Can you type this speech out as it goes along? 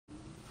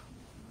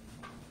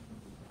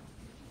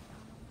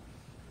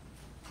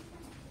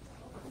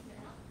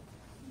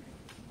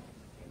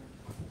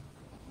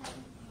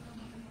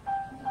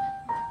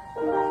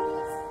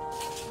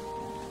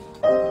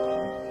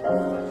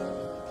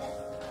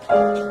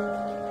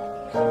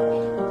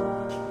Well,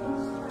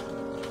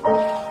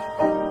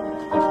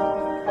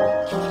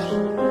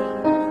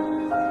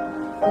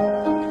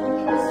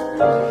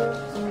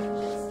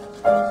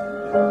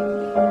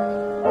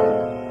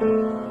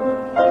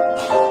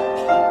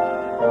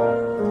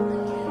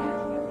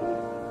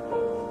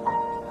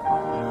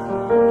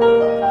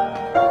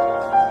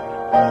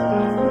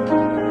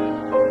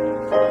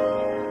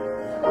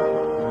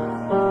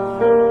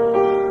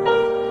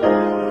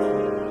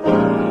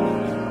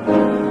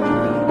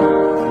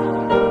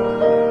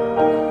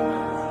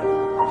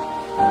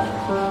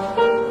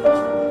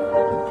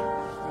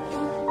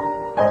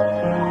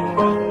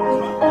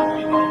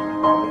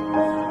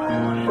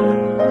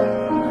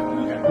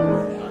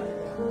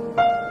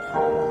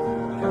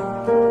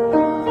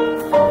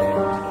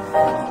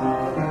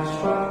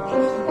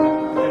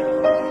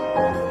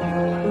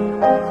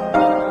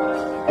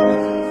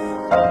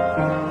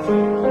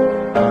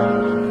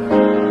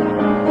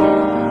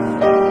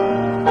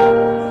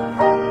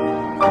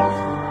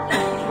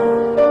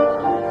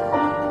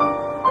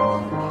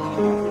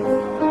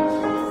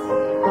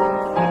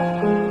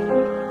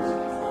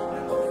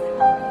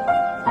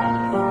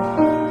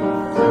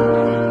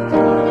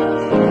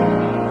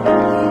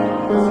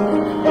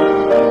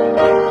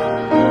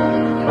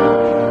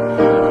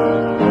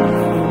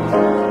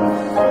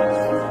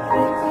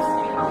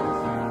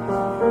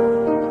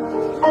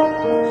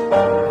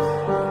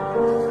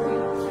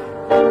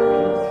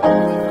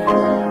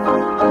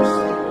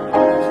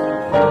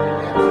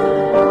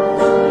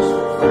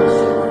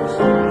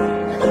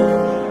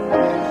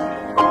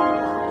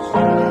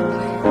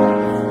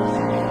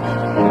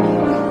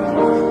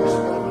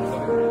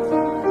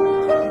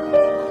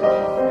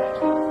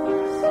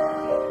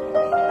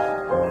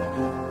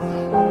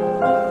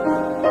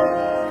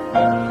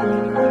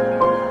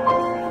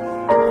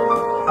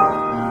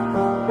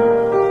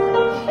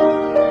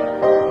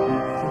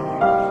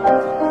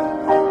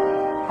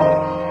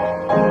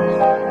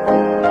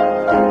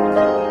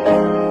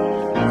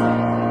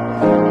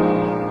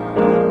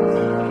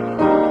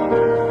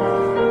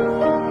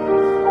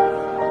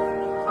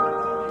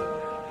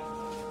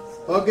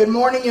 good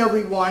morning,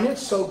 everyone.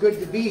 It's so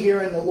good to be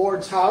here in the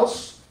Lord's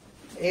house.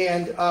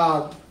 And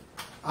I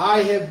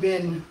have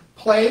been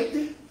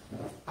plagued.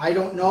 I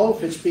don't know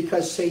if it's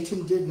because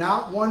Satan did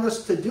not want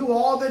us to do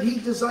all that he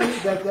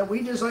desired, that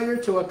we desire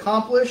to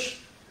accomplish.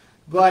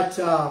 But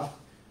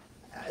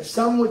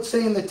some would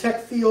say in the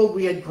tech field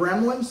we had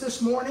gremlins this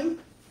morning.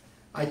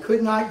 I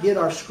could not get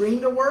our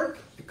screen to work.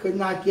 I could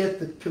not get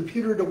the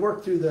computer to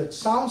work through the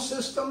sound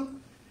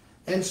system.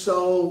 And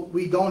so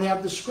we don't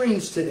have the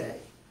screens today.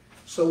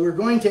 So we're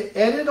going to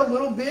edit a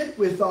little bit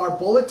with our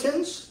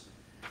bulletins.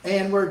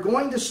 And we're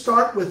going to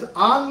start with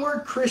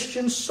Onward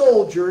Christian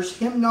Soldiers,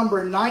 hymn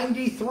number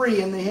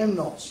 93 in the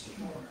hymnals.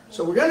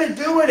 So we're going to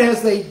do it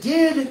as they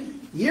did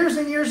years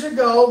and years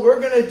ago.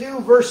 We're going to do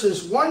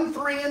verses 1,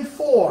 3, and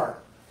 4.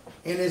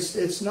 And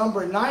it's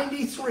number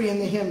 93 in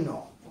the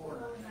hymnal.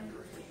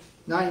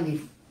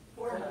 90.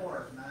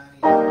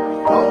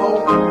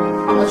 Oh,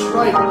 that's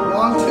right.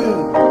 Wrong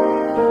tune.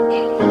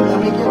 Let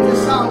me get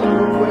this out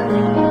real quick.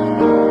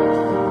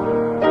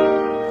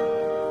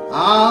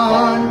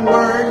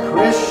 Onward,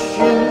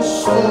 Christian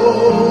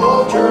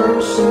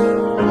soldiers,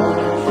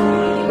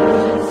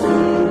 marching to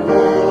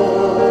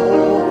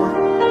war.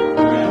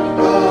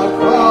 The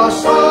cross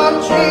of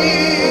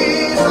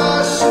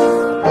Jesus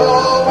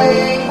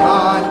going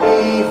on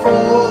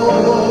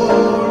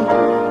before.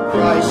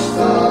 Christ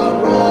the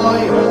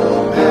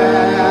royal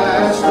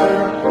master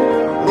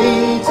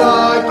leads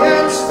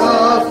against the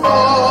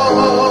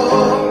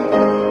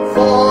foe,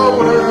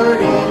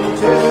 forward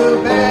into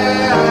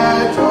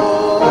battle.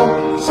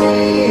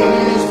 See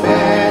his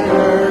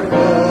banner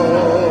go.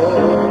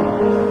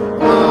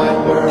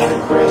 Onward,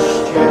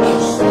 Christian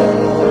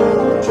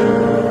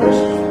soldiers,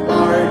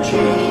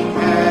 marching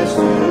as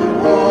to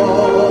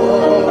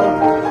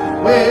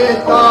war. With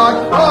the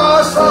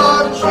cross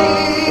of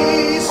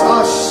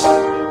Jesus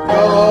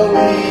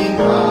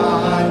going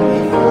on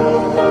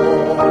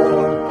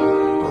before.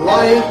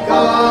 Like a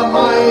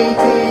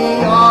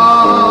mighty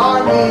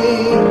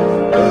army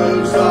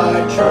moves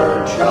the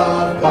church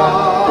of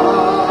God.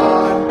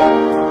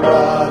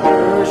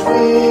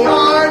 We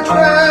are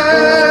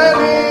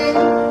treading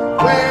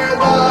where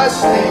the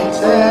saints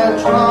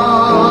have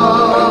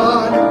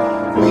trod.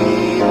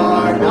 We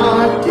are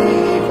not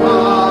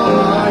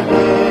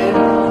divided,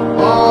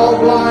 all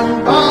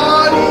one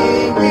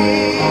body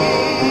we,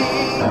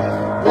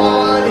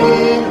 one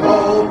in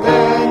hope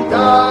and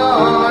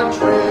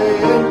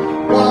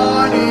doctrine,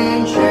 one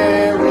in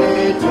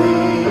charity.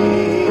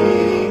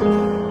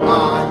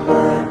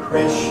 Onward,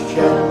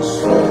 Christian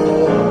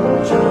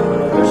soldiers,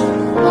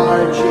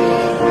 marching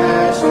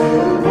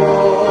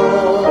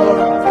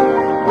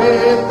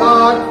with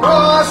the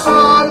cross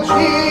of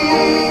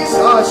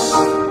Jesus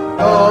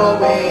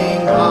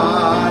going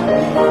on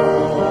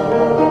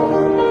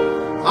before.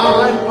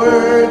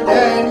 Onward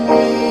then,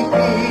 ye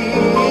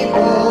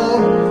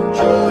people,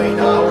 join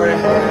our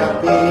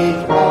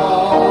happy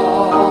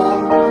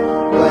throng.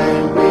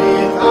 Blend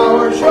with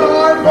our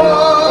sure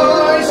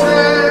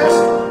voices.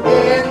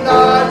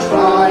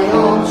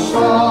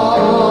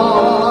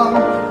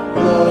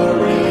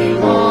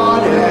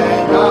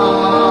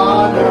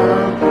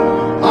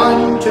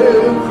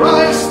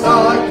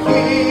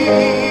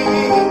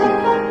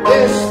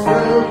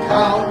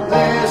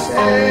 countless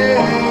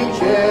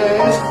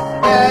ages,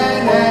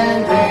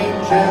 and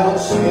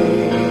angels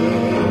sing.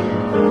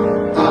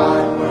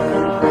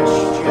 Onward,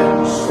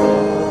 Christian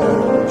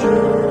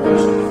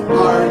soldiers,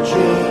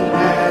 marching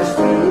as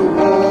to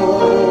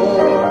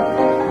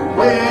war,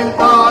 with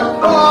the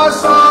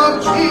cross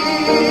of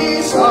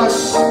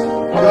Jesus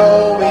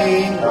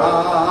going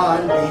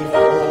on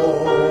before.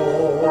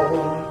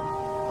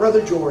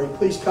 Brother Jory,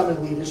 please come and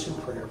lead us in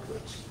prayer,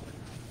 please.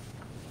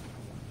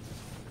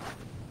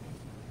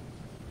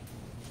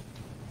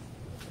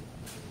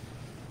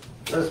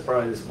 Let's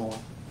pray this morning.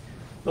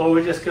 Lord,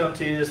 we just come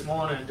to you this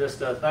morning and just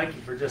thank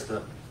you for just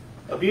a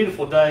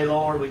beautiful day,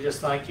 Lord. We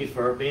just thank you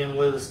for being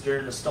with us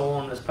during the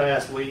storm this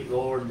past week,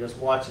 Lord, and just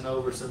watching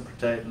over us and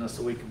protecting us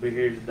so we can be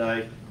here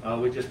today.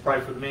 We just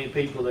pray for the many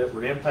people that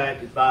were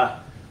impacted by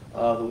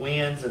the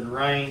winds and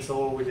rains,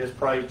 Lord. We just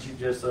pray that you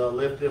just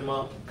lift them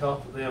up and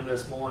comfort them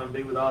this morning.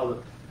 Be with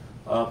all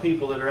the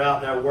people that are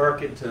out there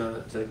working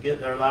to get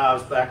their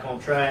lives back on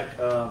track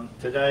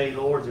today,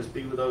 Lord. Just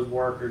be with those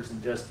workers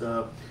and just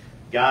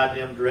guide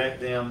them, direct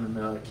them,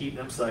 and keep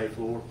them safe,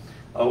 Lord.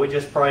 We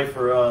just pray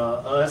for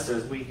us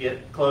as we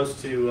get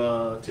close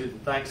to the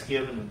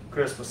Thanksgiving and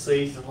Christmas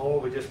season,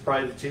 Lord. We just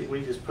pray that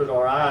we just put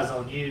our eyes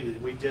on you,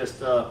 that we just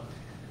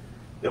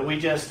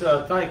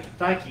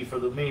thank you for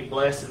the many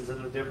blessings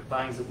and the different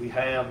things that we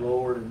have,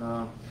 Lord. And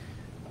I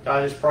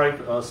just pray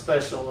for a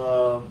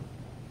special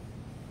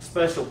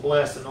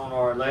blessing on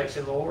our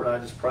election, Lord. I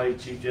just pray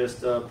that you just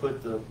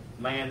put the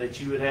man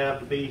that you would have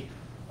to be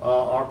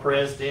our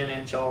president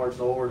in charge,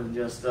 Lord, and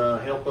just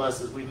help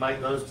us as we make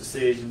those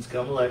decisions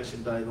come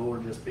election day, Lord,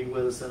 and just be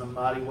with us in a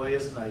mighty way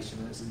as a nation.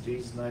 And it's in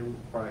Jesus' name we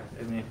pray.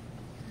 Amen.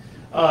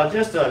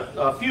 Just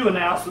a few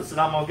announcements that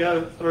I'm going to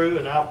go through,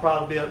 and I'll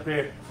probably be up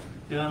here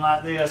doing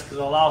like this because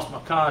I lost my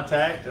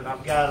contact, and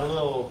I've got a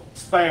little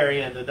spare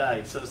in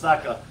today. So it's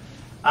like I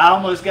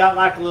almost got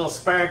like a little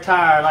spare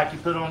tire like you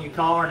put on your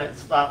car, and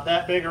it's about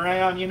that big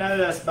around, you know.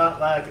 That's about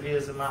like it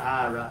is in my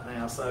eye right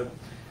now. So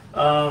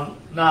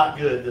not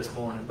good this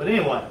morning. But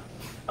anyway,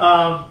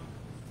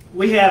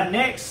 we have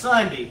next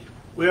Sunday,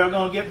 we are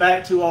going to get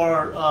back to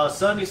our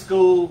Sunday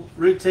school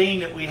routine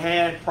that we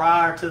had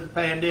prior to the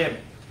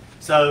pandemic.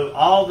 So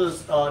all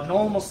the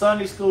normal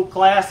Sunday school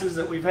classes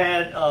that we've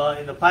had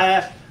in the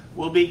past,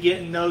 we'll be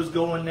getting those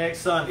going next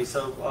Sunday.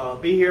 So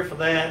be here for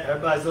that.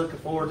 Everybody's looking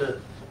forward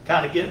to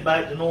kind of getting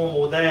back to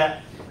normal with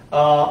that.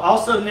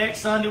 Also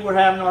next Sunday, we're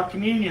having our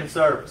communion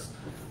service.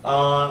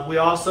 We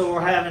also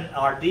are having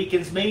our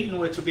deacons meeting,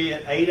 which will be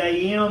at 8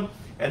 a.m.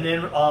 And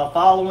then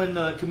following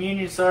the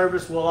communion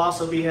service, we'll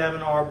also be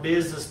having our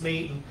business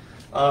meeting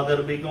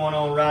that'll be going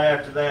on right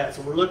after that.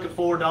 So we're looking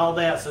forward to all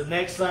that. So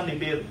next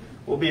Sunday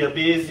will be a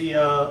busy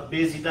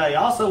day.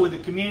 Also with the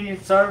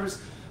communion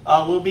service,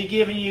 we'll be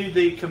giving you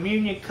the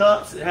communion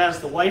cups. It has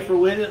the wafer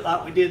with it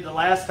like we did the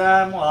last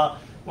time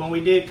when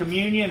we did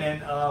communion.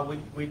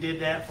 And we did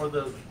that for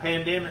the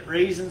pandemic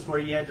reasons, where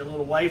you had the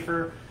little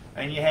wafer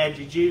and you had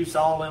your juice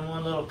all in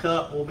one little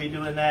cup. We'll be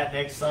doing that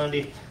next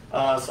Sunday.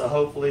 So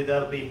hopefully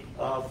that'll be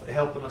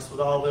helping us with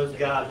all those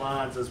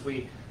guidelines as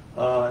we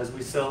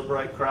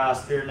celebrate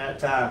Christ during that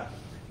time.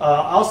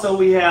 Also,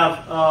 we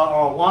have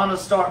our Awanas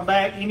starting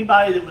back.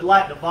 Anybody that would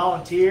like to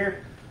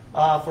volunteer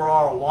for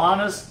our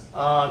Awanas,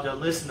 to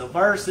listen to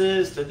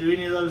verses, to do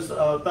any of those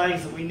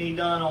things that we need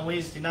done on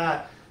Wednesday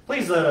night,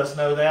 please let us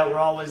know that. We're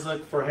always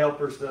looking for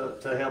helpers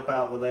to help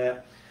out with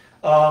that.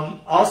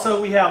 Also,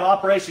 we have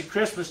Operation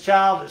Christmas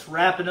Child that's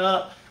wrapping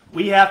up.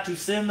 We have to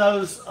send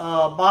those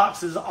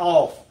boxes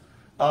off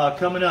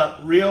coming up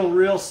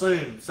real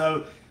soon.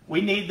 So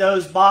we need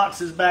those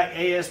boxes back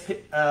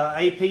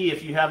ASAP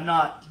if you have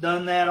not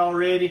done that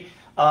already.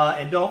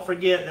 And don't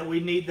forget that we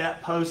need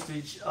that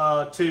postage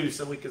too,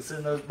 so we can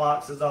send those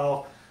boxes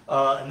off.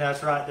 And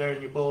that's right there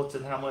in your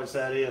bulletin how much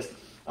that is.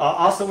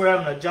 Also, we're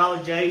having a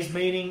Jolly Jays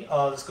meeting.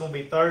 It's going to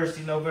be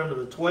Thursday, November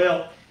the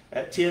 12th.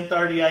 At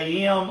 10:30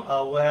 a.m.,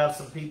 we'll have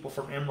some people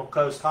from Emerald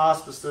Coast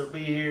Hospice that will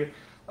be here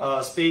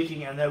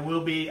speaking, and there will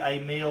be a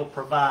meal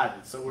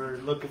provided. So we're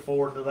looking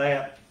forward to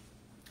that.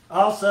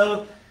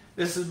 Also,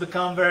 this has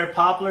become very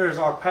popular as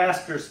our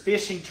pastor's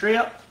fishing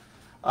trip.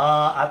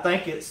 I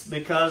think it's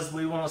because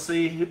we want to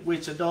see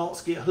which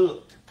adults get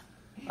hooked.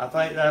 I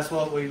think that's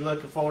what we're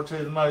looking forward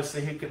to the most,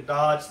 see who can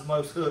dodge the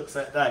most hooks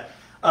that day.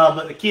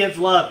 But the kids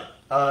love it.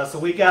 So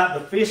we got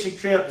the fishing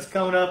trip that's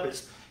coming up.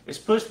 It's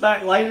pushed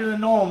back later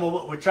than normal,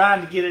 but we're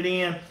trying to get it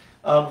in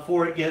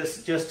before it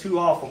gets just too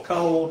awful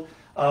cold.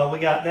 We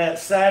got that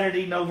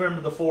Saturday,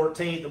 November the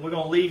 14th, and we're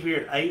going to leave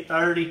here at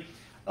 8:30,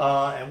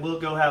 and we'll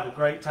go have a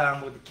great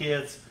time with the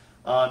kids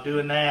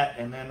doing that,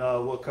 and then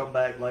we'll come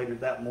back later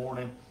that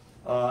morning.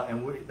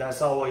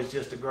 That's always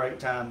just a great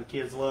time. The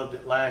kids loved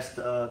it last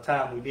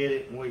time we did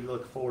it, and we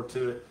look forward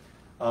to it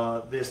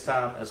this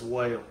time as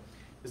well.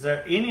 Is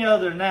there any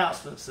other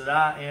announcements that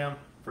I am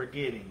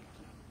forgetting?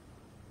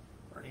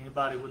 Or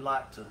anybody would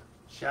like to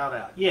shout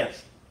out?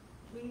 Yes?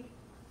 We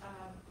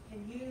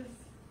can use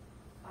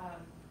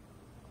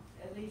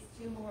at least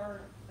 2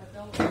 more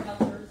adult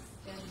helpers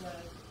in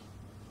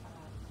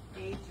the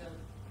age of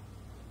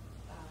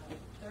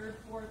third,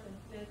 fourth, and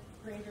fifth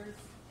graders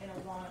in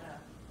Awana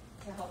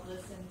to help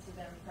listen to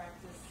them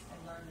practice and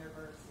learn their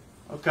verses.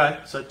 Okay,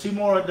 so 2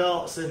 more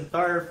adults in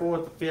 3rd,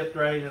 4th, and 5th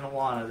grade in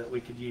Awana that we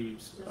could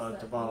use Just to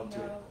let volunteer.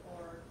 me know,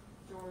 or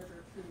George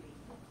or Trudy.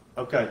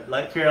 Okay,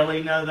 let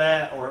Carolee know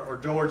that, or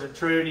George and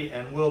Trudy,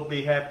 and we'll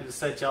be happy to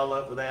set y'all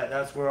up with that.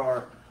 That's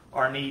where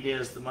our need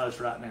is the most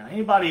right now.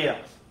 Anybody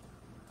else?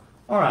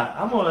 All right,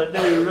 I'm going to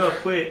do real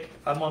quick.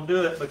 I'm going to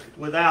do it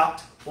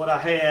without what I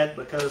had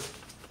because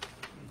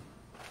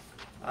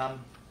I'm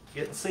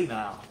getting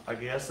senile, I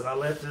guess, and I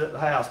left it at the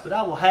house. But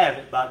I will have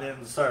it by the end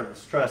of the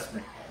service, trust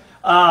me.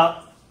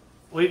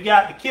 We've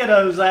got the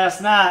kiddos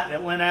last night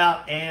that went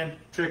out and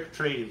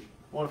trick-or-treated.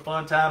 What a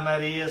fun time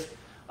that is.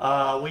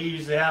 We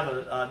usually have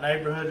a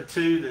neighborhood or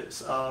two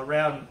that's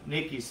around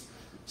Nikki's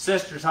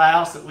sister's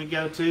house that we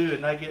go to,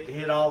 and they get to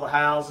hit all the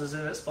houses,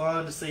 and it's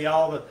fun to see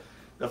all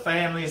the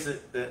families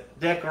that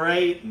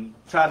decorate and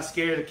try to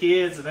scare the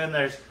kids. And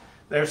then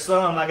there's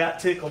some. I got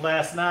tickled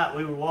last night.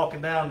 We were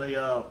walking down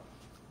the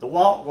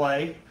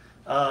walkway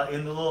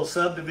in the little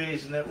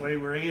subdivision that we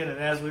were in, and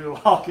as we were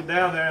walking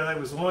down there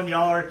was one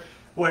yard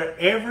where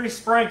every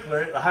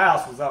sprinkler at the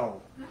house was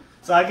on.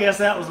 So I guess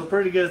that was a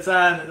pretty good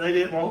sign that they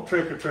didn't want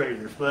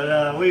trick-or-treaters.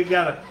 But we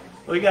got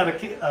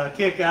a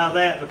kick out of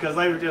that because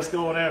they were just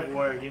going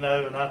everywhere, you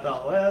know. And I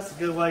thought, well, that's a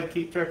good way to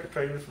keep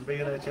trick-or-treaters from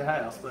being at your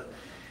house. But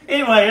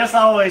anyway, it's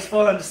always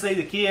fun to see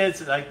the kids.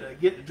 They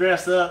get to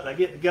dress up, they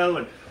get to go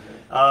and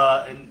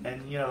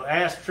you know,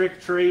 ask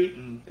trick-or-treat,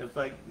 and if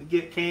they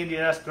get candy,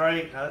 that's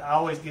great. I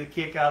always get a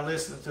kick out of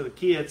listening to the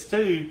kids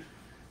too.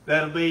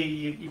 That'll be,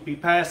 you'd be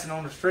passing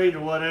on the street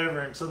or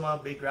whatever, and some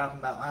of them be griping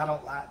about, I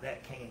don't like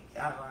that candy.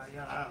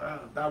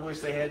 I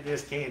wish they had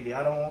this candy.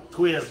 I don't want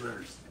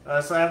Twizzlers.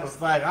 So that was the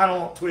thing. I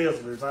don't want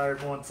Twizzlers. I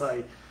heard one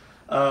say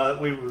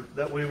that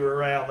we were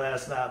around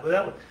last night.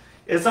 But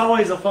it's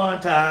always a fun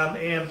time.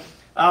 And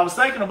I was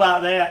thinking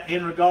about that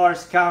in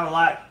regards to kind of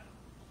like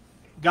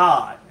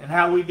God and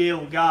how we deal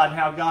with God and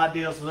how God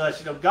deals with us.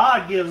 You know,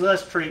 God gives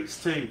us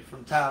treats too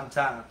from time to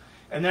time,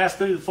 and that's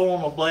through the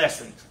form of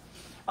blessings.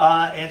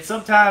 And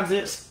sometimes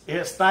it's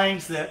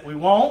things that we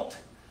want,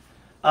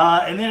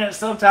 and then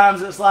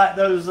sometimes it's like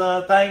those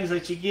things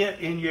that you get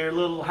in your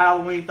little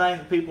Halloween thing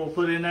that people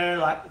put in there,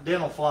 like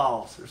dental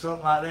floss or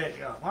something like that.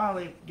 You know, why are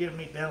they giving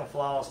me dental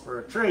floss for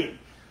a treat?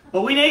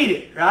 But we need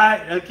it,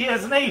 right? The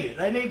kids need it.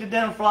 They need the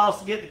dental floss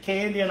to get the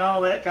candy and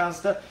all that kind of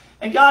stuff.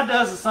 And God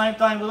does the same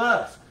thing with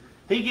us.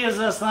 He gives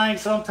us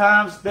things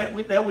sometimes that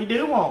we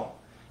do want,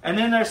 and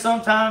then there's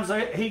sometimes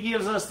that He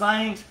gives us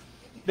things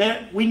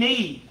that we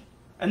need.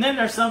 And then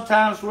there's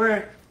sometimes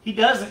where He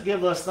doesn't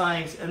give us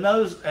things, and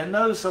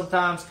those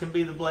sometimes can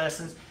be the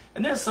blessings.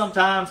 And then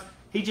sometimes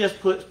He just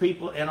puts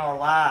people in our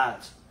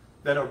lives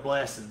that are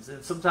blessings.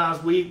 And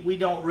sometimes we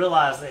don't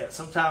realize that.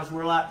 Sometimes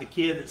we're like the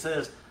kid that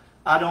says,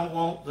 I don't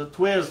want the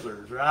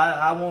Twizzlers, or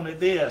I wanted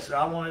this, or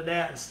I wanted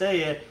that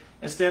instead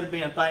of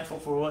being thankful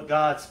for what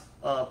God's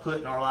put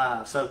in our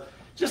lives. So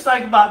just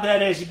think about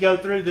that as you go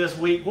through this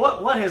week.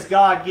 What has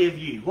God give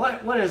you?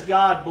 What has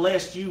God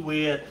blessed you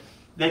with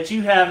that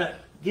you haven't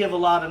give a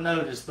lot of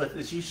notice, but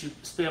that you should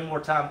spend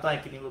more time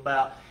thanking Him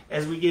about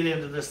as we get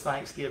into this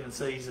Thanksgiving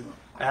season.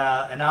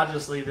 And I'll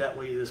just leave that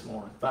with you this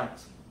morning.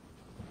 Thanks.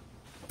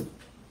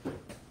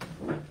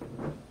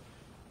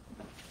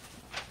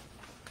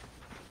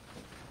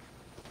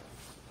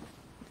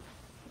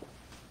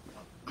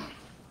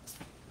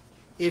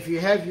 If you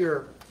have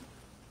your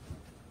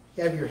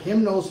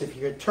hymnals, if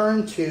you could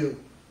turn to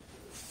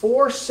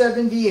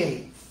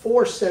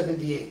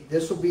 478,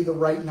 this will be the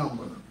right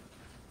number.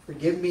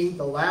 Forgive me,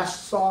 the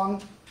last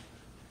song,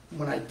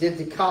 when I did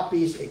the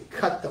copies, it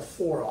cut the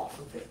 4 off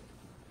of it.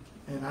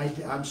 And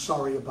I'm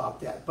sorry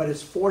about that. But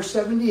it's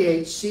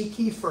 478, Seek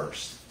Ye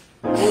First.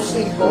 We'll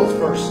sing both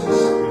verses.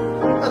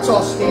 Let's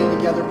all stand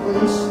together,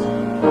 please.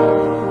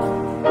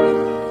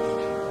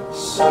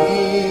 Seek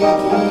ye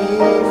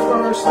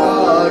first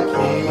the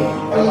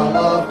kingdom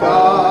of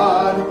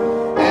God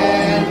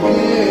and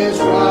His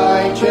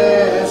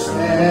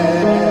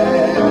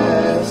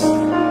righteousness,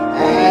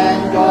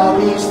 and all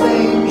these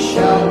things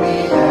shall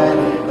be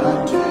added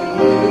unto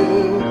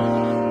you.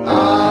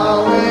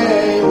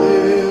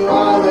 Alleluia,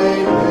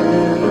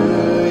 alleluia.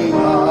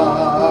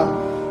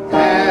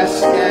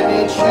 Ask and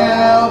it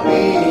shall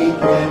be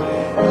given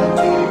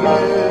unto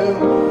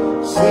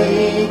you.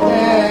 Seek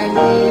and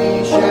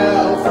ye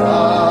shall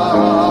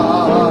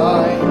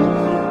find.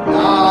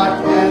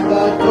 Knock and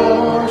the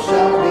door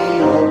shall be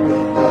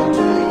opened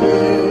unto you.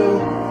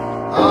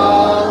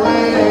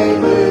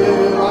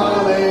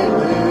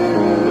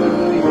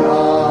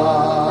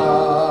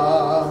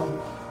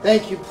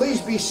 Thank you.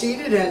 Please be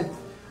seated. And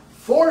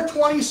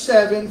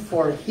 427,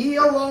 for He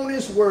alone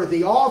is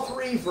worthy. All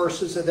 3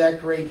 verses of that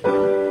great hymn.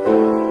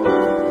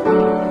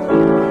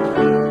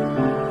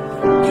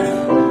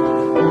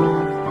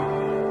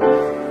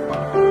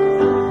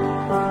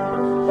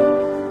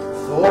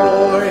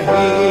 For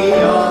He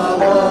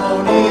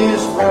alone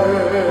is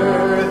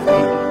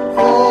worthy.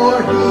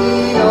 For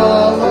He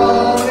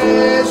alone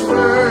is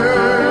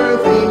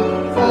worthy.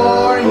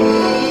 For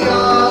He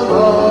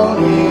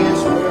alone is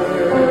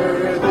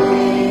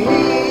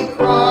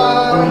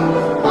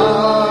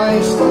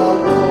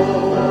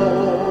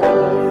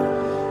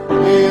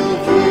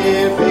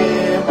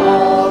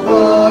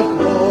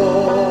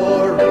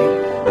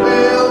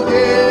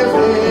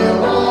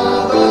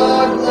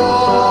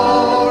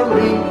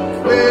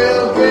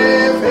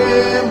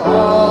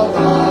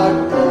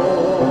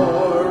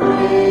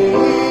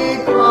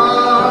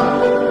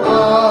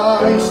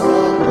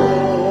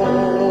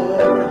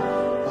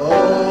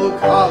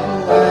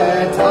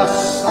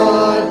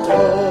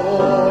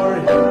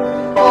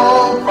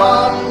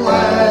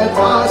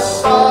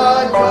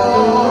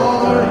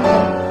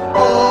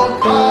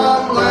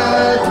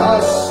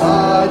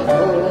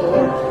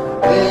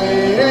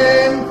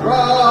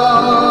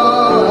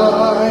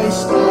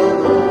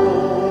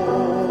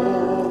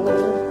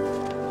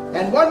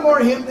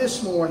Him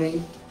this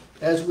morning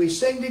as we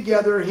sing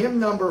together hymn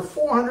number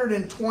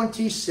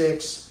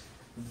 426,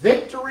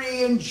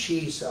 Victory in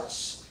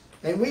Jesus.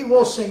 And we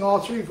will sing all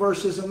three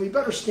verses, and we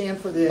better stand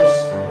for this.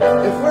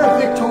 If we're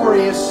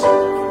victorious,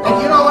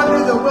 and you know,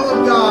 under the will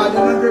of God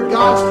and under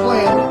God's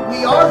plan,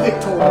 we are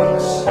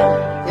victorious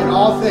in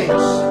all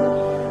things.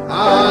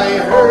 I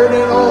heard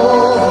an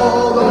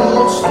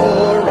old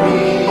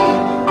story,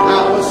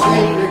 how a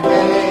Savior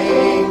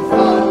came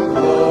from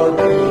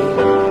glory,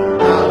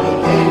 how He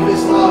gave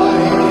His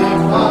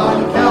life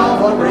on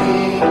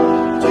Calvary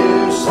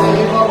to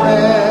save a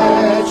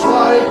wretch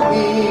like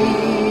me.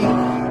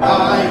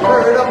 I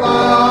heard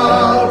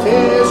about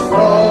His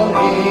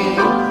groaning,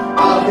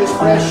 of His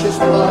precious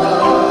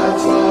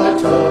blood's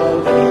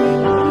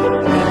atoning,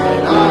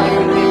 and I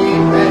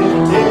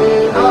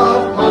repented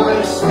of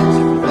my sins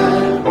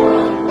and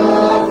won the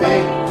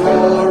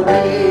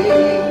victory.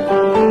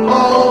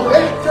 Oh,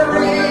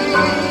 victory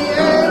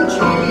in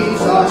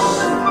Jesus,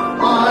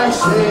 my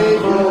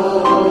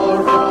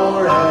Savior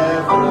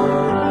forever.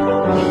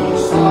 He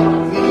sought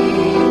me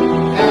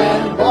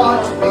and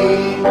bought me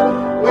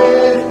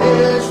with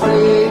His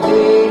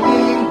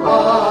redeeming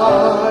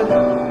blood.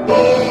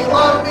 He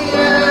loved me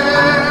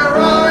ere I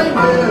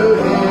knew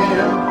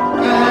Him,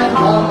 and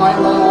all my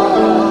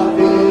love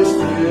is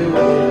to Him.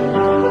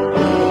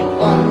 He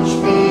plunged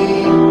me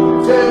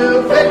to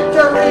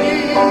victory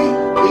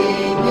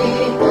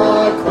beneath the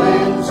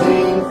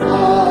cleansing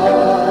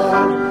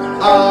flood.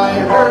 I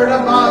heard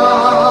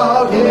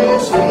about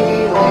His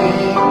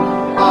healing,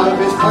 of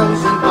His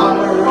cleansing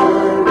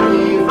power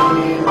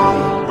revealing,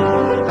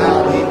 how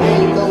He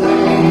made the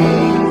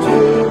lame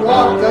to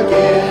walk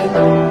again,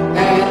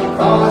 and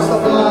caused the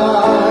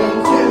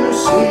blind to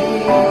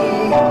see.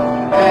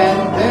 And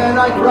then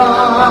I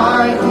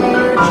cried,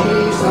 Dear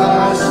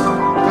Jesus,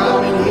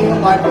 come and heal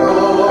my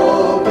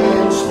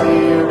broken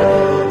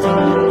spirit.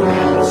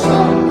 And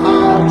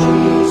somehow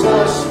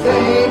Jesus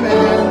came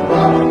and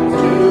brought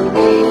to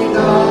me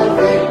the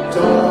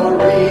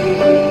victory.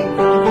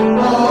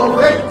 Oh,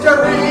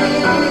 victory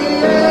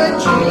in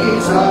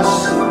Jesus,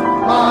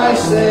 my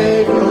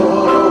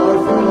Savior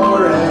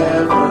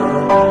forever.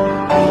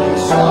 He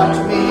sought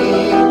me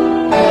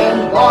and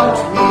bought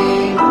me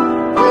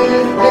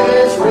with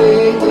His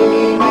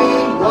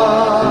redeeming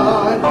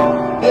blood.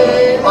 He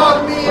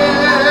loved me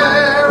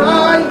ere I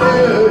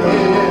knew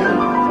Him,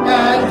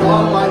 and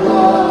all my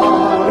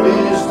love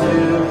is to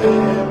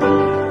Him.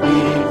 He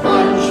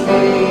plunged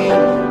me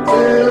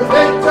to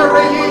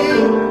victory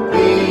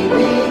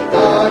beneath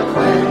the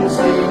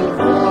cleansing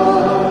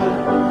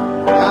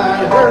flood. I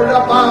heard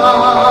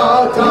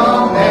about a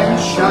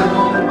mansion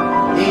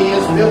He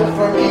has built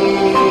for me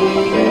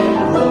in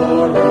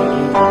glory,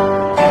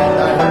 and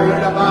I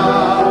heard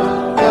about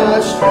the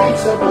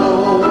streets of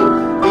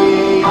gold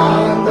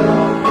beyond the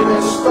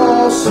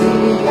crystal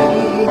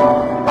sea,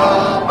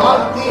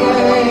 about the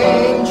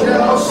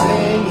angels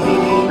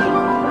singing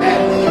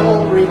and the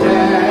old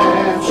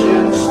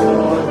redemption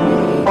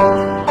story,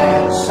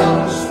 and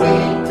some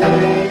sweet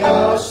day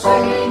I'll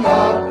sing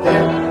up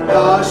there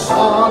the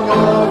song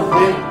of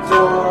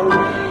victory.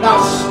 Now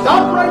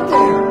stop right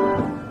there.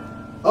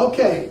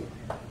 Okay,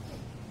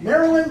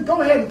 Marilyn,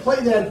 go ahead and play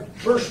that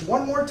verse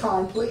one more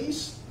time,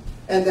 please.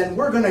 And then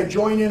we're going to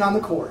join in on the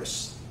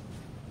chorus.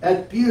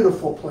 That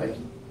beautiful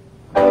playing.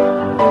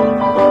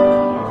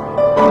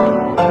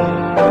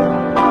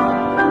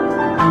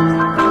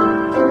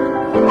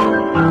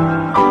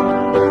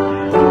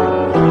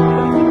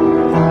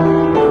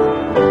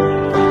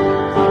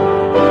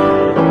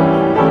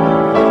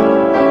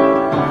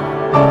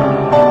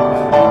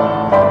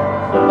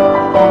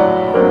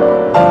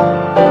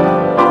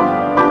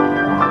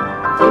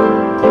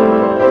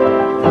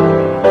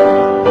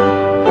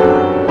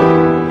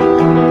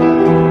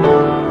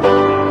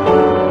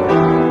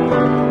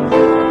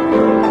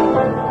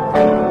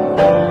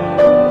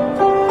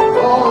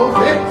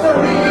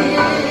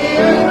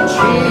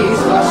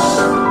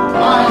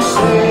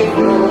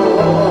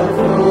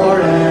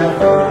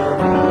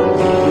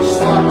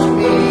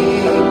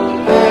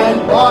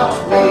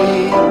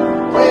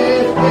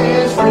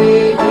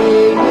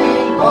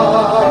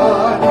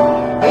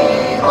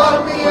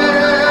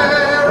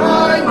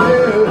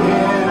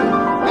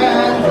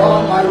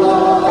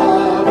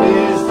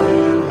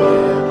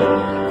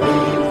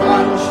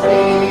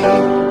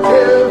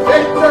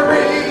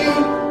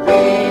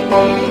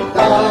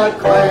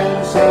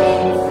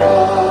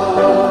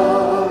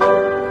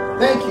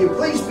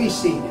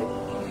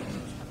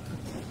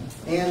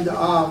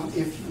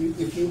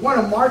 If you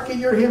want to mark in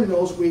your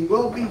hymnals, we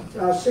will be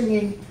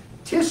singing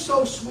 "'Tis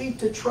So Sweet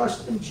to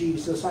Trust in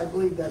Jesus." I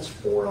believe that's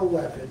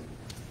 411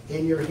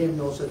 in your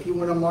hymnals. If you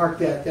want to mark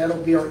that,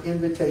 that'll be our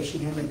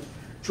invitation hymn. And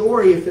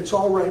Jory, if it's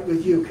all right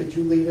with you, could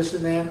you lead us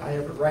in that? I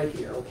have it right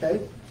here,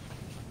 okay?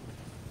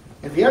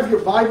 If you have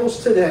your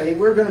Bibles today,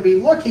 we're going to be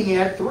looking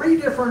at 3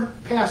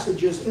 different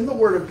passages in the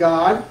Word of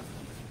God.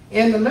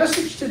 And the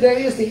message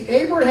today is the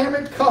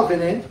Abrahamic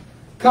Covenant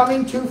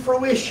coming to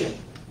fruition.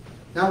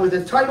 Now, with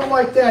a title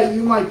like that,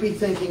 you might be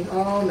thinking,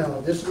 oh no,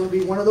 this is going to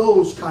be one of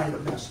those kind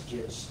of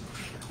messages.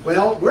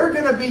 Well, we're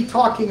going to be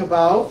talking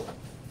about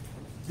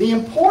the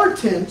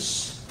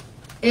importance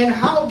and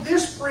how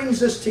this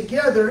brings us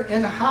together,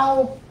 and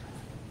how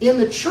in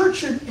the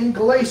church in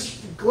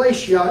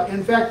Galatia,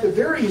 in fact, the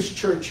various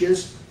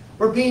churches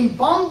were being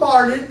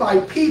bombarded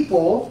by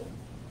people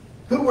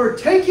who were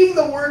taking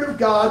the Word of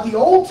God, the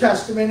Old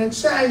Testament, and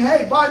saying,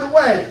 hey, by the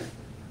way,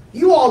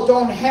 you all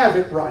don't have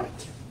it right.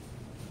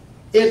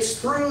 It's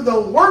through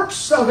the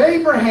works of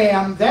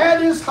Abraham.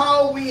 That is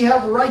how we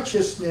have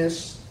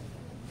righteousness.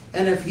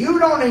 And if you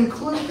don't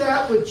include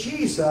that with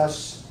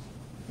Jesus,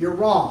 you're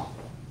wrong.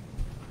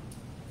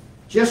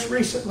 Just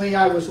recently,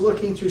 I was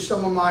looking through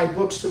some of my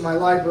books in my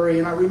library,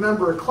 and I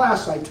remember a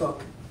class I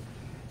took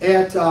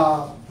at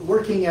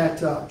working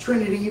at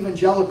Trinity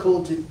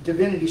Evangelical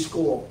Divinity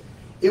School.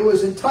 It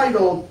was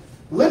entitled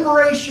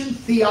Liberation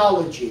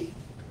Theology.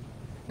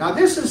 Now,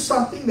 this is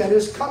something that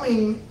is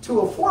coming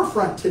to a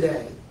forefront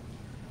today.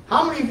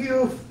 How many of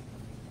you,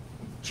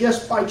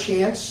 just by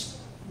chance,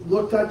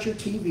 looked at your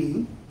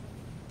TV,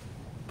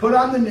 put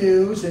on the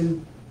news,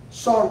 and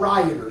saw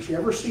rioters? You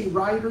ever see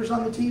rioters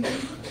on the TV?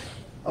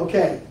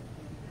 Okay.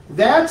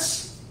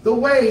 That's the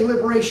way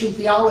liberation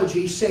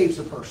theology saves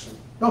a person.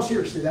 No,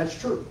 seriously, that's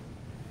true.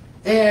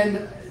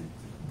 And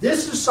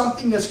this is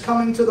something that's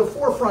coming to the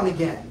forefront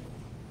again.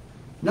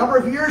 A number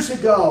of years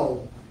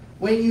ago,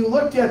 when you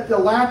looked at the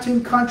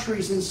Latin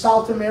countries in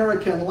South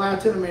America and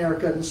Latin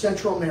America and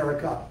Central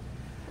America,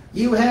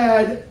 you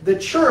had the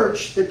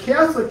church, the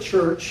Catholic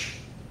Church,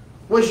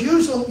 was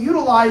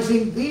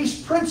utilizing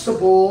these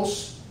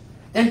principles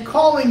and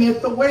calling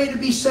it the way to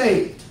be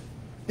saved.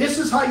 This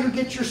is how you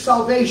get your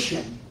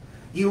salvation.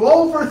 You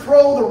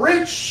overthrow the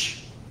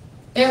rich,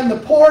 and the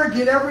poor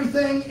get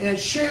everything, and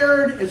it's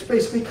shared. It's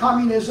basically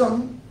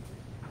communism.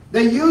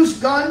 They use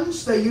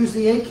guns. They use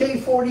the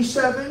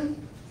AK-47.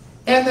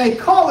 And they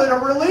call it a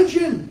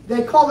religion.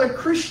 They call it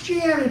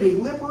Christianity,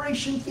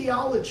 liberation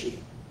theology.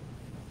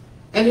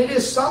 And it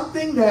is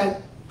something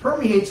that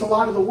permeates a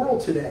lot of the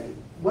world today.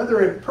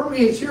 Whether it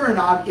permeates here or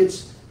not,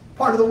 it's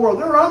part of the world.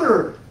 There are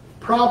other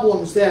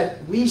problems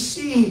that we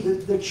see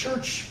the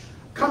church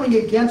coming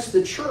against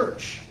the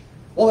church.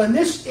 Well, in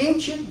this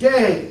ancient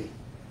day,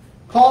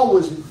 Paul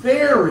was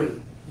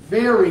very,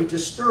 very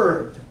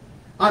disturbed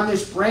on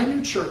this brand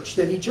new church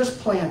that he just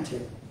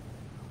planted.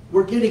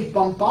 We're getting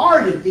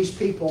bombarded, these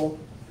people,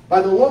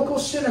 by the local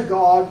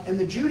synagogue, and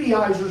the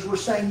Judaizers were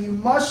saying you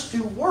must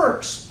do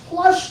works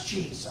plus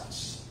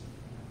Jesus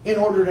in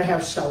order to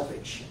have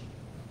salvation.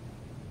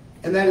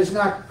 And that is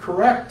not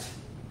correct.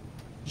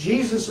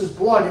 Jesus'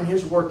 blood and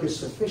his work is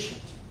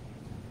sufficient.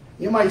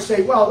 You might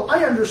say, well,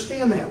 I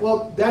understand that.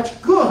 Well, that's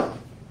good.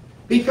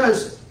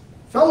 Because,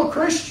 fellow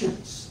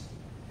Christians,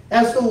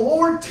 as the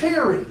Lord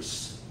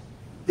tarries,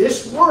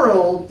 this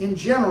world in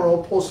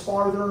general pulls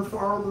farther and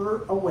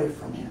farther away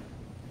from him.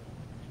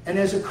 And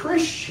as a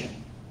Christian,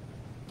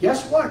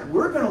 guess what?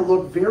 We're going to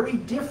look very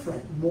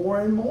different more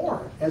and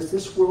more as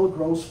this world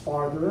grows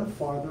farther and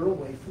farther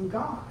away from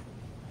God.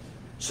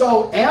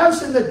 So,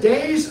 as in the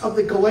days of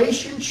the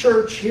Galatian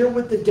church here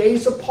with the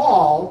days of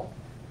Paul,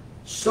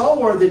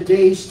 so are the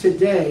days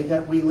today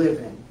that we live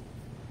in.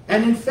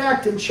 And in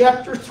fact, in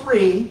chapter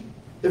 3,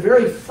 the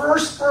very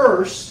first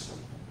verse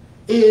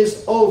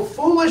is, "O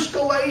foolish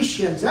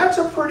Galatians." That's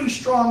a pretty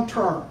strong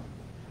term.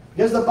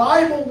 Because the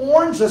Bible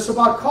warns us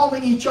about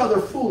calling each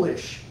other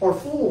foolish or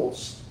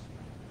fools.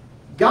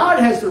 God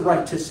has the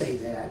right to say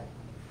that.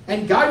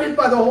 And guided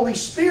by the Holy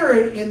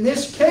Spirit, in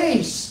this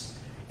case,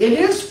 it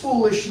is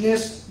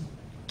foolishness,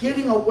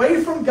 getting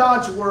away from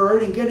God's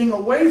Word and getting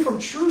away from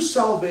true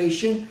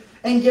salvation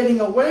and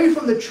getting away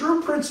from the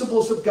true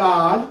principles of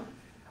God,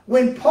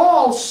 when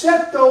Paul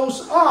set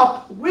those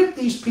up with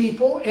these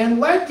people and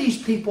led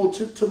these people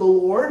to the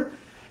Lord,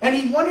 and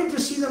he wanted to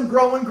see them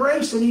grow in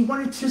grace, and he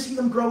wanted to see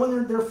them grow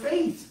in their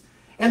faith.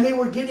 And they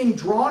were getting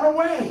drawn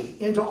away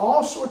into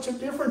all sorts of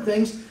different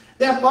things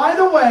that, by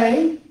the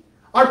way,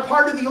 are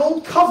part of the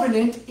Old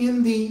Covenant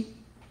in the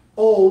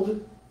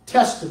Old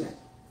Testament.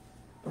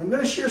 I'm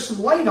going to share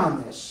some light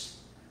on this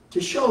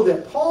to show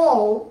that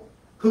Paul,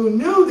 who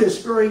knew this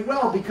very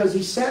well because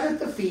he sat at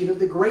the feet of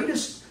the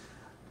greatest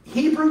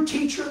Hebrew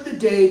teacher of the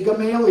day,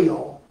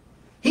 Gamaliel,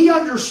 he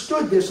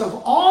understood this.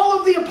 Of all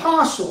of the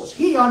apostles,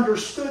 he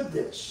understood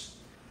this.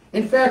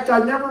 In fact,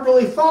 I've never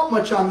really thought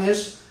much on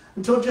this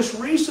until just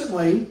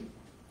recently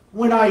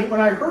when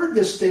I heard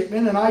this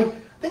statement, and I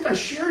think I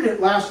shared it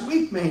last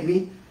week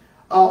maybe,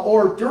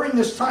 or during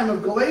this time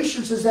of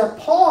Galatians, is that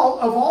Paul,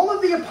 of all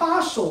of the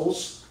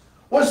apostles,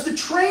 was the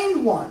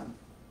trained one.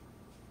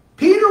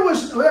 Peter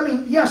was,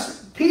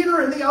 yes,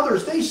 Peter and the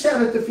others, they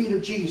sat at the feet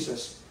of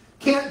Jesus.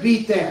 Can't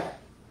beat that.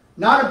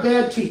 Not a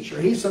bad teacher.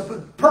 He's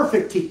a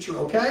perfect teacher,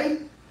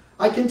 okay?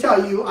 I can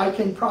tell you, I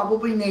can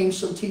probably name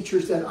some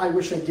teachers that I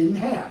wish I didn't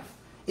have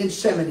in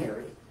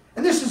seminary.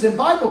 And this is in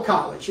Bible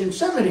college, in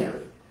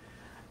seminary.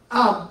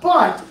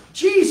 But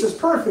Jesus,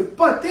 perfect.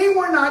 But they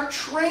were not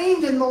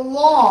trained in the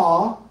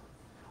law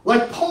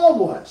like Paul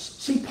was.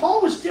 See,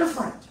 Paul was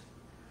different.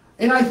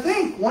 And I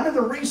think one of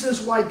the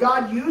reasons why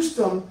God used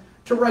him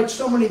to write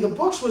so many of the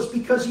books was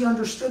because he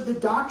understood the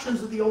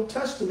doctrines of the Old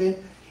Testament,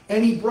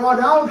 and he brought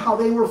out how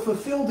they were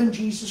fulfilled in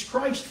Jesus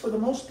Christ for the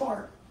most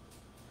part.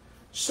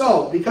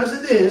 So, because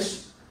of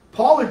this,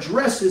 Paul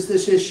addresses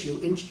this issue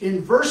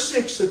in verse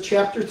 6 of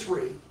chapter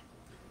 3.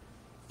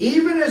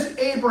 Even as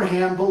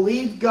Abraham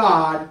believed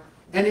God,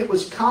 and it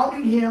was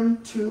counted him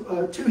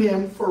to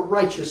him for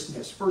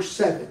righteousness. Verse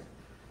 7.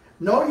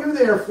 Know you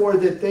therefore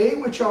that they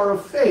which are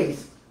of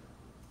faith,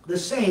 the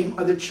same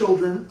are the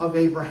children of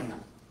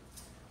Abraham.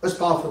 Let's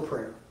bow for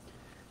prayer.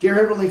 Dear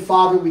Heavenly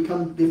Father, we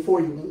come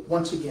before you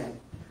once again.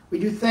 We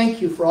do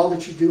thank you for all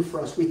that you do for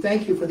us. We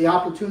thank you for the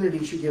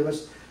opportunities you give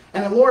us.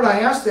 And Lord, I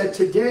ask that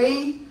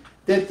today,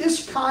 that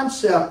this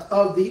concept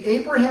of the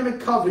Abrahamic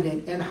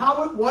Covenant and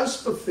how it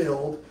was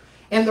fulfilled,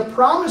 and the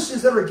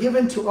promises that are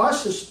given to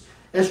us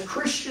as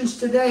Christians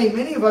today,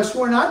 many of us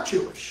who are not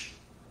Jewish,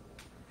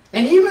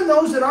 and even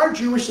those that are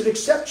Jewish that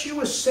accept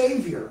you as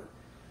Savior,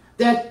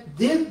 that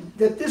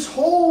this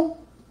whole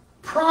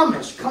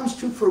promise comes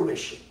to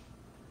fruition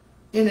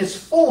in its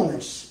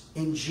fullness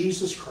in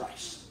Jesus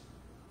Christ.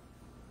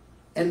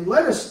 And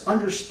let us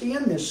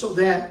understand this so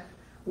that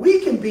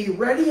we can be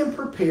ready and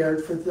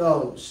prepared for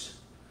those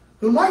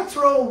who might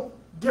throw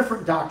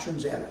different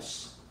doctrines at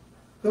us,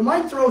 who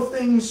might throw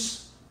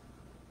things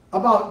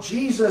about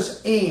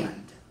Jesus,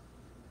 and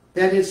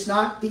that it's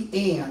not the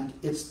and,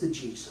 it's the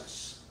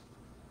Jesus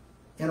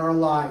in our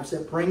lives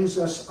that brings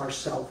us our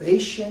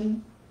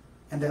salvation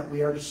and that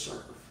we are to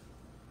serve.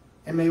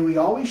 And may we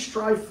always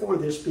strive for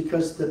this,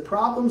 because the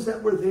problems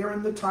that were there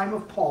in the time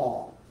of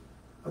Paul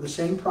are the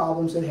same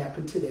problems that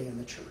happen today in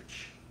the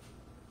church.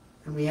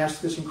 And we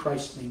ask this in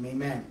Christ's name,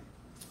 amen.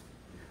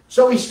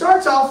 So he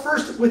starts out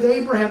first with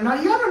Abraham. Now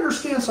you got to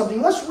understand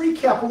something. Let's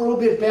recap a little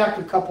bit back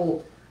a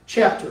couple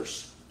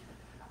chapters.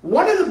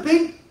 One of the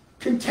big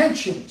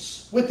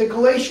contentions with the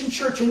Galatian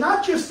church, and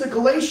not just the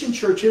Galatian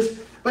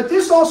churches, but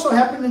this also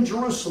happened in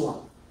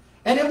Jerusalem.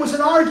 And it was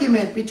an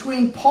argument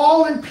between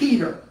Paul and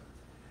Peter.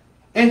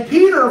 And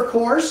Peter, of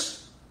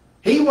course,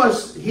 he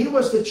was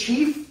the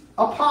chief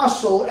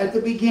apostle at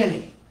the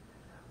beginning.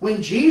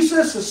 When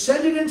Jesus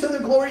ascended into the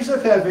glories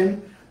of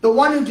heaven, the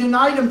one who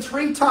denied him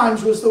 3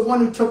 times was the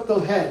one who took the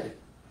head.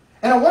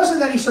 And it wasn't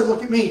that he said,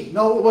 look at me.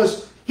 No, it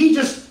was, he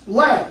just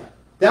led.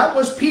 That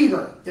was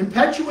Peter,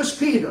 impetuous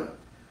Peter,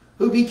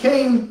 who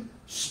became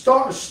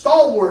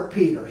stalwart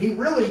Peter. He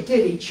really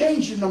did. He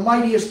changed in the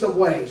mightiest of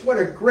ways. What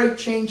a great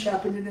change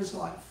happened in his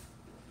life.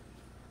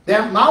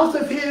 That mouth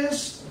of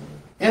his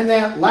and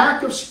that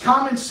lack of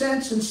common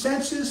sense and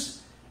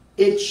senses,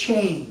 it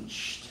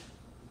changed.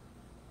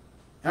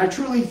 And I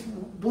truly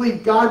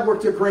believe God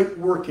worked a great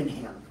work in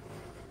him.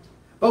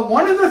 But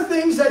one of the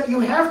things that you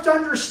have to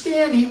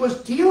understand, he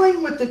was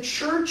dealing with the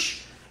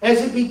church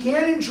as it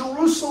began in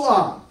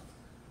Jerusalem.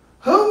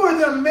 Who were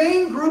the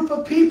main group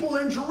of people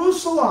in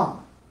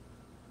Jerusalem?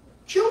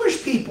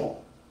 Jewish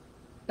people.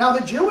 Now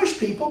the Jewish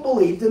people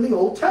believed in the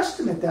Old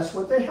Testament. That's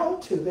what they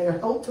held to. They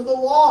held to the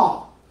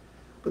law.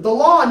 But the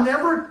law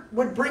never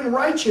would bring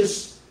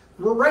righteousness.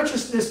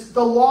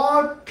 The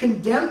law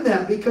condemned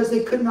them because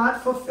they could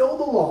not fulfill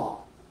the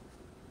law.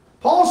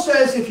 Paul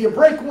says if you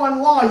break one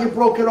law, you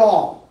broke it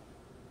all.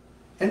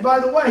 And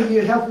by the way,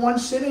 you have one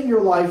sin in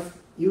your life,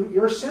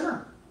 you're a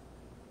sinner.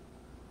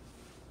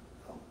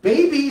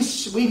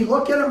 Babies, we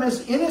look at them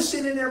as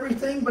innocent and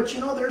everything, but you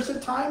know, there's a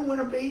time when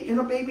in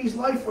a baby's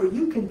life where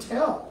you can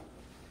tell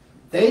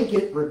they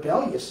get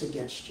rebellious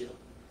against you.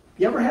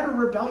 You ever had a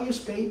rebellious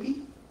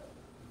baby?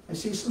 I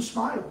see some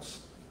smiles.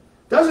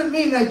 Doesn't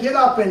mean they get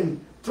up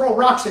and throw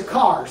rocks at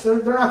cars.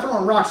 They're not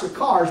throwing rocks at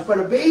cars, but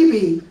a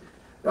baby's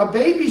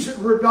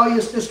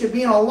rebelliousness could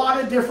be in a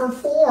lot of different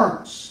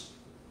forms.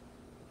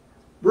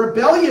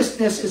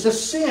 Rebelliousness is a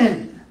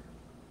sin.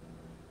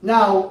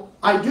 Now,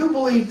 I do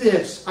believe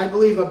this. I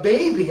believe a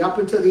baby up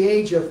until the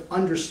age of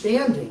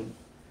understanding,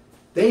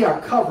 they're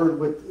covered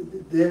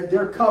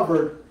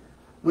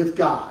with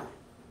God.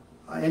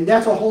 And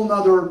that's a whole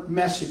other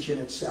message in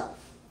itself.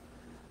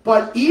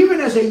 But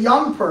even as a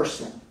young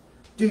person,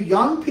 do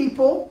young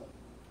people,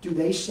 do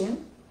they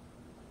sin?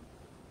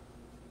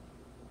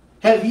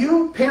 Have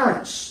you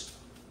parents,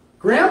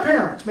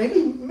 grandparents,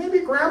 maybe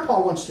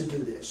grandpa wants to do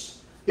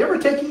this. You ever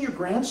taken your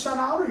grandson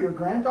out or your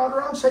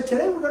granddaughter out and said,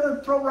 today we're going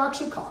to throw rocks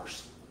at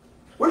cars.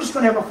 We're just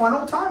going to have a fun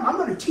old time. I'm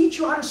going to teach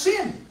you how to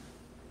sin.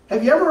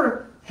 Have you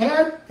ever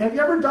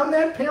done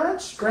that,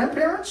 parents,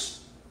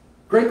 grandparents,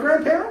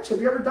 great-grandparents? Have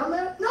you ever done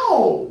that?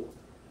 No.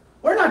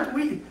 We're not.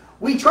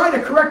 We try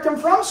to correct them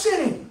from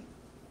sinning.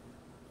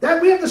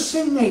 That we have the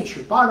sin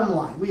nature. Bottom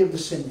line, we have the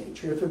sin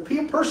nature. If a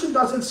person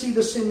doesn't see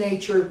the sin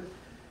nature,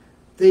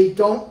 they've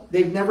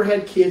never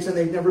had kids and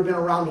they've never been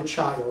around a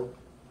child.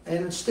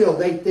 And still,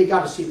 they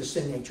got to see the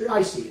sin nature.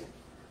 I see it.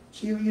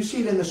 So you see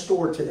it in the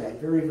store today,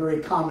 very, very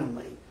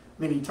commonly.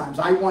 Many times,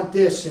 I want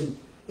this, and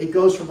it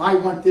goes from I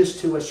want this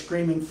to a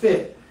screaming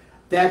fit.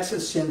 That's a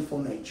sinful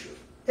nature.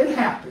 It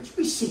happens.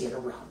 We see it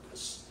around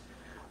us.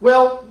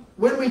 Well,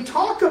 when we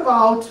talk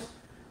about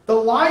the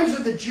lives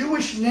of the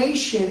Jewish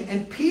nation,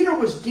 and Peter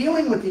was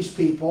dealing with these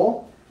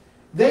people,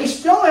 they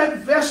still had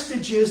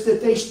vestiges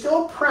that they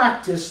still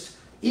practiced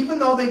even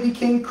though they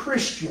became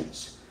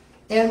Christians.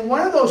 And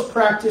one of those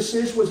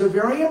practices was a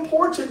very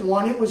important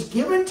one. It was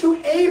given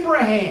to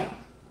Abraham.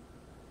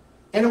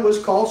 And it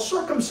was called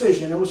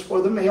circumcision. It was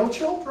for the male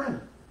children.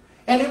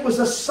 And it was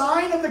a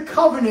sign of the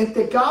covenant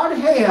that God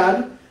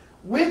had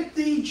with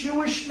the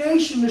Jewish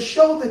nation to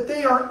show that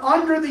they are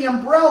under the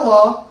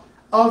umbrella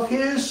of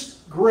His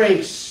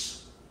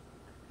grace.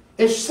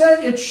 It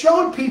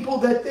showed people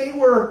that they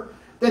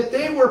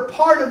were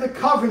part of the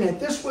covenant.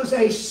 This was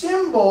a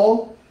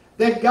symbol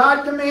that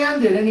God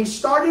demanded, and He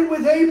started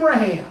with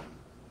Abraham.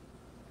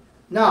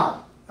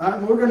 Now,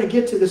 we're going to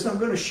get to this. I'm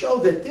going to show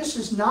that this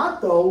is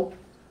not, though,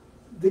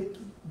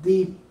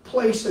 the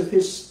place of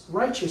his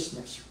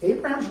righteousness.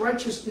 Abraham's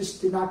righteousness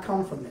did not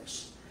come from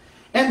this.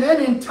 And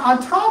then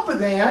on top of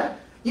that,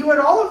 you had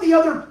all of the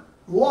other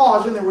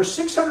laws, and there were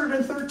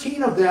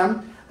 613 of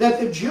them, that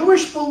the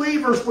Jewish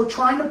believers were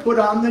trying to put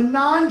on the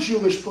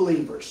non-Jewish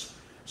believers.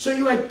 So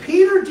you had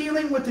Peter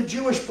dealing with the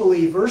Jewish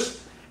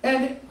believers,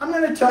 and I'm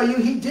going to tell you,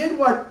 he did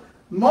what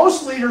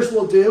most leaders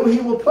will do.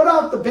 He will put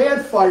out the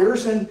bad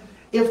fires, and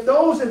if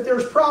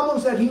there's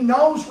problems that he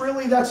knows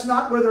really that's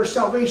not where their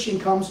salvation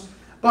comes,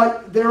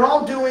 but they're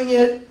all doing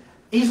it,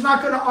 he's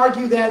not going to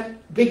argue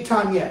that big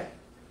time yet.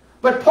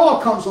 But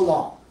Paul comes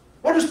along.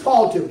 What does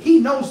Paul do? He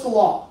knows the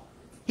law.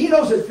 He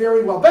knows it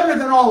very well, better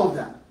than all of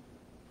them.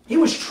 He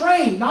was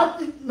trained.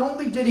 Not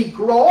only did he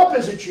grow up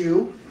as a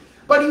Jew,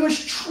 but he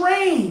was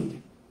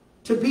trained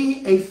to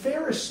be a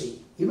Pharisee.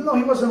 Even though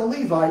he wasn't a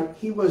Levite,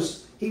 he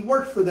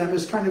worked for them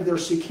as kind of their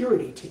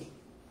security team.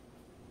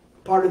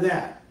 Part of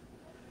that.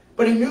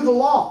 But he knew the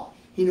law.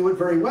 He knew it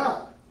very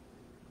well.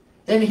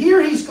 And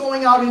here he's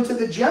going out into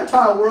the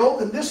Gentile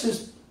world, and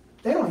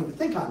they don't even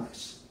think on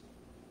this.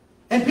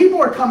 And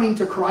people are coming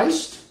to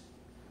Christ.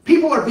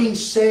 People are being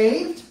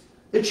saved.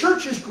 The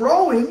church is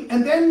growing,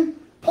 and then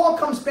Paul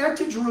comes back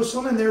to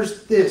Jerusalem, and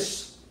there's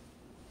this.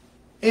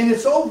 And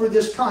it's over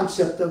this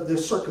concept of the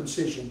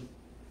circumcision.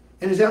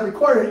 And is that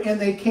required? And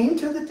they came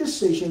to the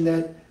decision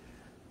that,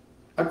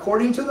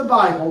 according to the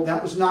Bible,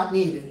 that was not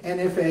needed. And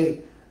if a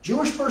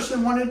Jewish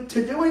person wanted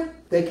to do it,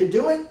 they could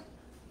do it,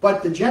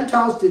 but the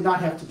Gentiles did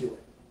not have to do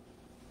it.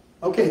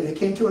 Okay, they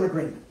came to an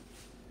agreement.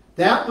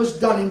 That was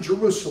done in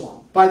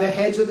Jerusalem by the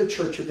heads of the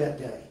church of that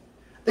day.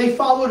 They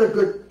followed a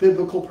good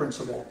biblical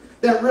principle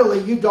that really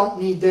you don't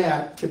need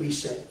that to be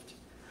saved.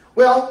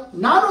 Well,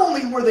 not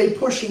only were they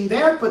pushing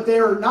that, but they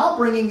are now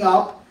bringing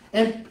up,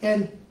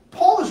 and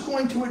Paul is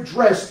going to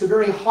address the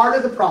very heart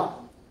of the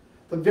problem,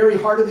 the very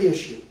heart of the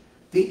issue,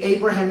 the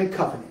Abrahamic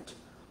Covenant.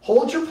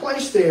 Hold your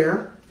place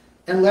there,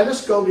 and let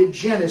us go to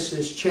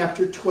Genesis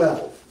chapter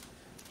 12.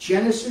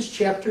 Genesis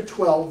chapter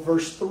 12,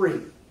 verse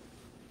 3.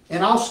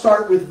 And I'll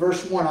start with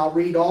verse 1. I'll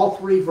read all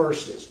three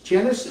verses.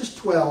 Genesis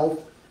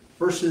 12,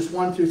 verses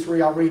 1 through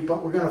 3 I'll read,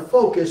 but we're going to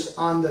focus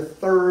on the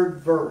third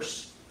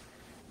verse.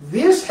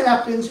 This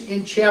happens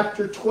in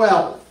chapter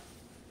 12.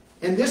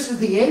 And this is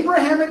the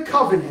Abrahamic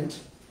Covenant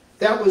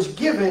that was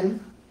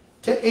given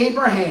to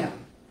Abraham.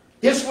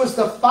 This was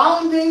the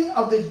founding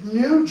of the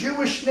new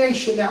Jewish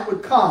nation that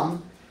would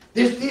come.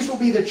 These will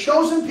be the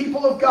chosen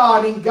people of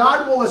God, and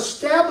God will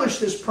establish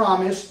this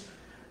promise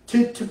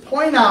to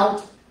point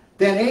out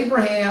that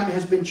Abraham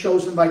has been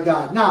chosen by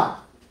God.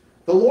 Now,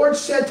 the Lord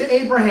said to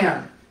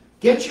Abraham,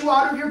 get you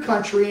out of your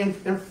country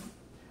and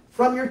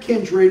from your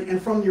kindred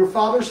and from your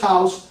father's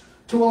house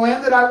to a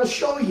land that I will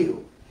show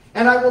you.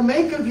 And I will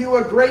make of you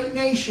a great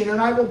nation, and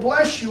I will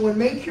bless you and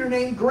make your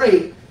name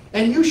great.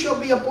 And you shall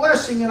be a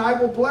blessing, and I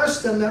will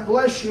bless them that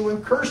bless you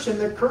and curse him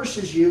that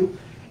curses you.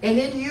 And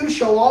in you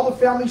shall all the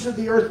families of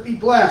the earth be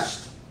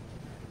blessed.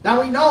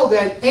 Now we know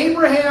that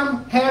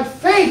Abraham had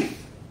faith.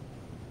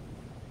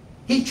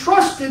 He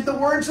trusted the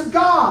words of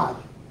God.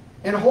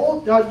 And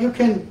you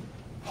can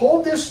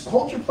hold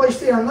your place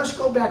there, and let's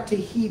go back to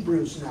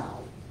Hebrews now.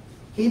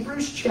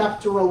 Hebrews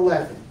chapter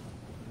 11,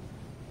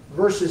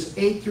 verses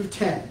 8 through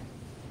 10.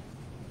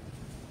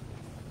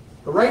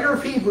 The writer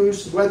of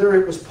Hebrews, whether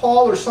it was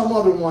Paul or some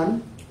other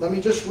one, let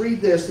me just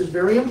read this, it's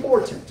very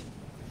important.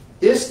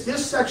 This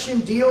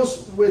section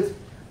deals with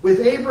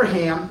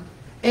Abraham,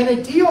 and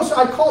it deals,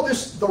 I call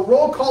this the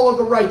roll call of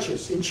the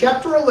righteous. In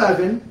chapter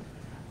 11,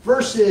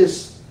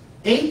 verses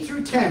 8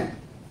 through 10.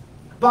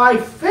 By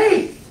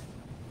faith,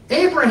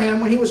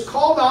 Abraham, when he was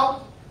called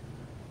out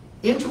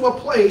into a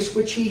place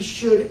which he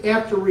should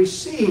after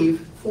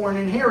receive for an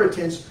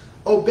inheritance,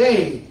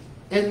 obeyed.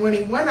 And when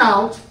he went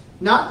out,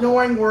 not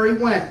knowing where he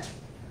went,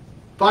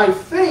 by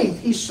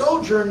faith he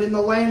sojourned in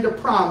the land of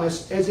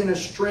promise as in a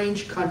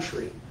strange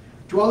country,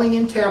 dwelling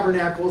in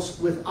tabernacles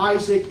with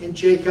Isaac and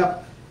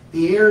Jacob,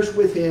 the heirs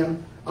with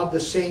him of the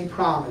same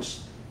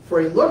promise.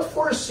 For he looked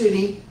for a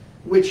city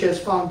which has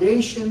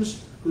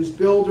foundations, whose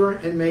builder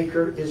and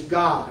maker is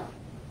God.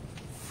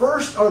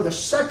 First, or the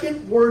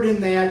second word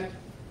in that,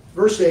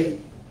 verse 8,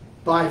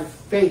 by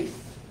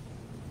faith.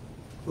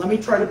 Let me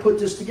try to put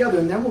this together,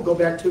 and then we'll go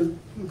back to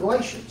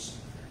Galatians.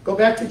 Go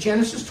back to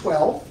Genesis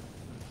 12.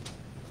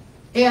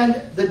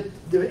 And the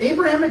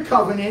Abrahamic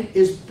Covenant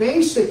is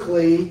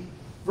basically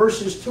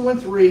verses 2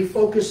 and 3,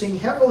 focusing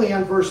heavily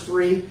on verse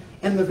 3,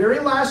 and the very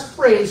last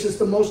phrase is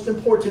the most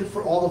important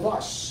for all of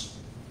us.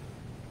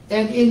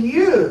 And in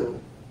you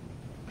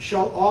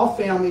shall all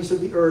families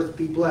of the earth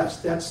be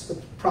blessed. That's the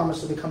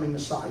promise of the coming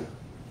Messiah.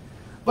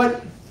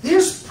 But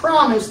this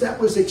promise that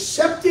was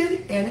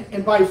accepted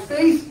and by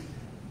faith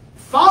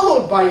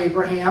followed by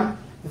Abraham,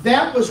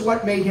 that was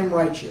what made him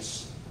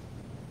righteous.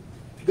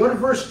 If you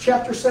go to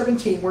chapter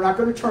 17, we're not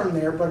going to turn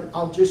there, but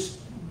I'll just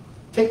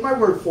take my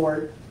word for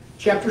it.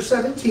 Chapter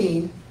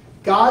 17,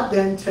 God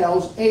then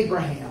tells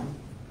Abraham,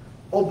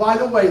 oh, by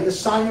the way, the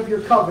sign of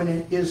your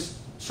covenant is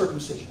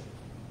circumcision.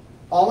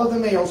 All of the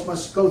males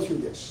must go through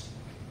this.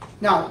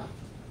 Now,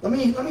 let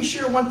me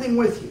share one thing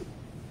with you.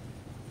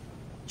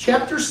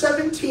 Chapter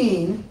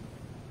 17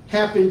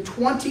 happened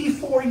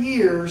 24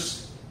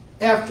 years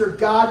after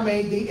God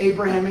made the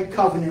Abrahamic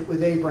Covenant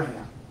with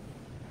Abraham.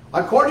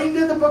 According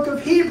to the book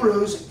of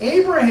Hebrews,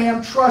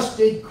 Abraham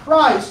trusted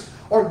Christ,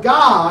 or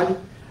God,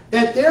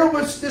 that there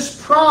was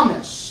this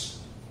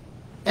promise,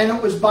 and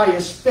it was by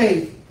his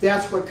faith.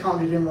 That's what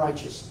counted him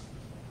righteous.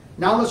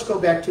 Now let's go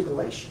back to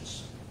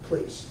Galatians,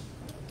 please.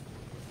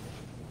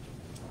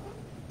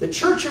 The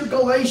church of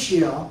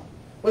Galatia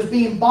was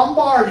being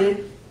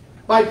bombarded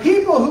by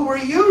people who were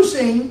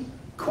using,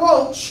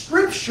 quote,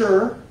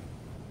 Scripture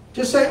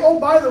to say, oh,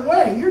 by the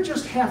way, you're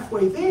just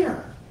halfway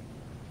there.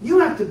 You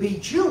have to be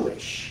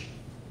Jewish.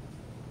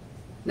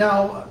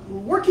 Now,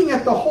 working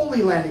at the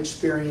Holy Land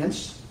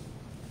Experience,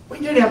 we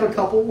did have a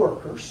couple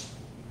workers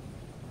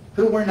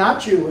who were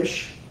not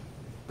Jewish,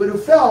 but who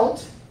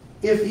felt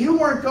if you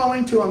weren't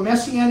going to a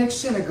Messianic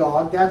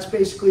synagogue, that's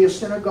basically a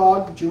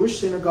synagogue, Jewish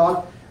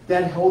synagogue,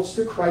 that holds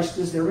to Christ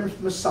as their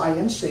Messiah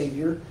and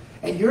Savior,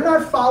 and you're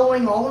not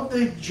following all of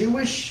the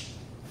Jewish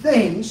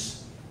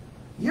things,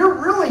 you're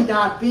really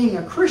not being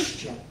a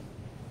Christian.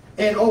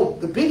 And oh,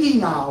 the biggie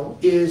now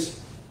is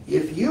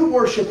if you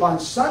worship on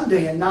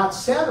Sunday and not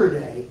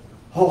Saturday,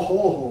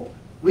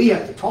 we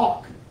have to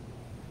talk.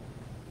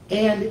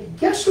 And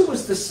guess who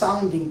was the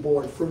sounding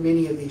board for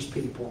many of these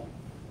people?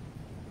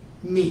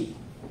 Me.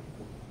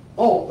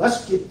 Oh,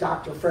 let's get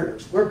Dr.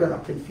 Fredericks. We're going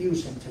to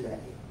confuse him today.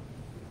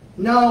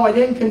 No, I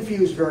didn't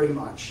confuse very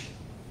much.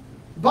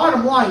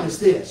 Bottom line is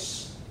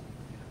this.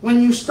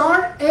 When you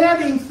start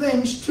adding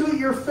things to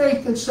your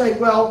faith and say,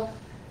 well,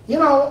 you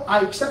know, I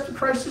accepted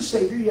Christ as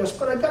Savior, yes,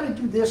 but I got to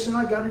do this and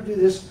I got to do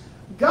this.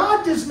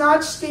 God does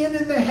not stand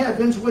in the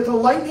heavens with a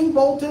lightning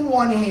bolt in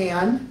one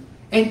hand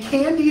and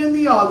candy in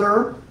the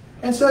other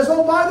and says,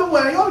 oh, by the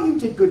way, oh, you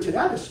did good today.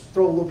 I just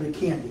throw a little bit of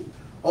candy.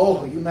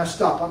 Oh, you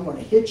messed up. I'm going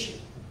to hit you.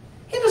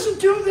 He doesn't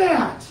do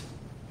that.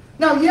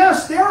 Now,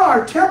 yes, there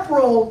are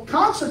temporal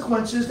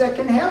consequences that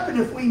can happen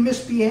if we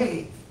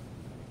misbehave.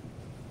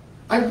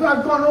 I've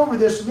gone over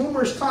this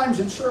numerous times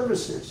in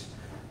services.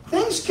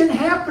 Things can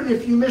happen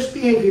if you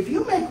misbehave. If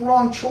you make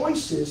wrong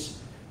choices,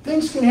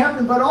 things can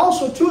happen. But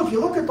also, too, if you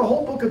look at the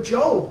whole book of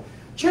Job,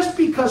 just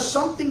because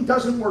something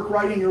doesn't work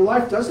right in your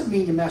life doesn't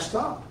mean you messed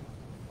up.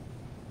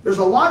 There's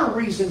a lot of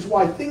reasons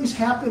why things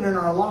happen in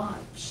our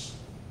lives.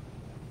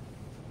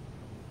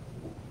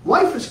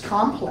 Life is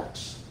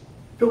complex.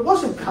 If it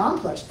wasn't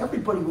complex,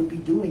 everybody would be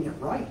doing it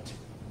right.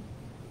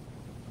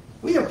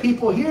 We have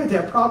people here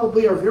that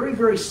probably are very,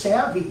 very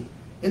savvy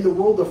in the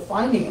world of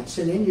finance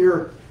and in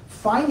your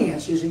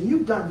finances, and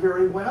you've done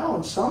very well.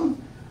 And some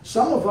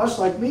of us,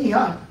 like me,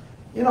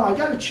 you know, I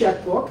got a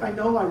checkbook. I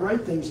know I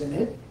write things in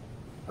it.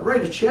 I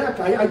write a check.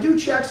 I do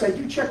checks. I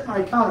do check my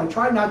account. I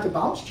try not to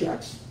bounce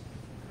checks.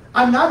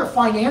 I'm not a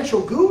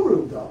financial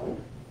guru, though.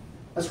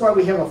 That's why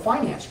we have a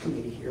finance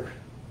committee here.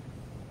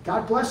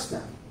 God bless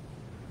them.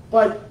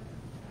 But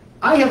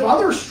I have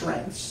other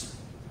strengths.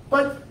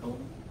 But,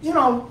 you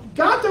know,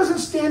 God doesn't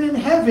stand in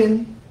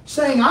heaven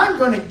saying, I'm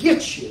going to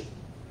get you.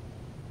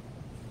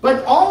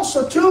 But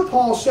also, too,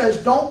 Paul says,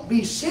 don't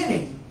be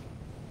sinning,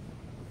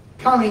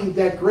 counting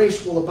that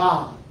grace will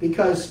abound.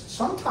 Because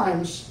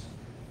sometimes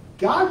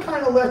God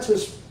kind of lets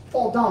us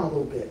fall down a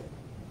little bit.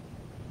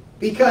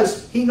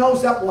 Because He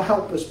knows that will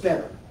help us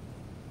better.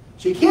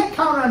 So you can't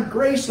count on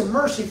grace and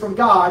mercy from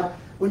God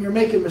when you're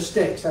making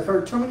mistakes. I've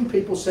heard too many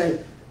people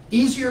say,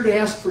 easier to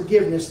ask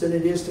forgiveness than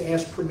it is to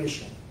ask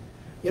permission.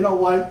 You know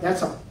what?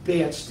 That's a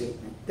bad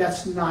statement.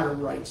 That's not a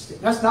right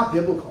statement. That's not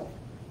biblical.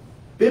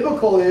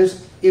 Biblical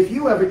is, if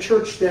you have a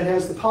church that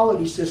has the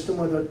polity system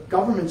or the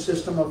government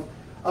system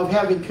of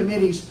having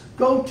committees,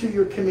 go to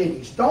your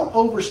committees. Don't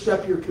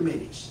overstep your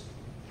committees.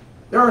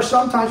 There are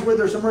some times where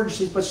there's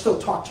emergencies, but still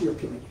talk to your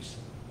committees.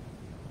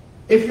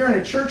 If you're in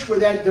a church where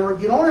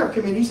you don't have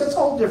committees, that's a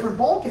whole different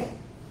ballgame.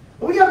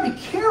 But we got to be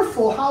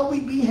careful how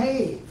we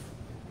behave.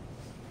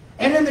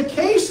 And in the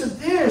case of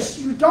this,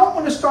 you don't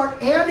want to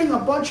start adding a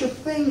bunch of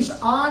things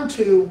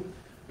onto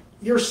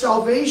your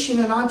salvation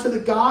and onto the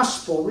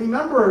gospel.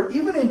 Remember,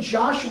 even in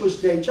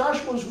Joshua's day,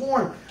 Joshua was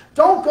warned,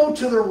 don't go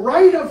to the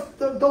right of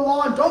the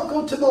law, don't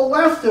go to the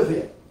left of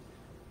it.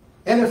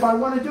 And if I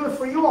want to do it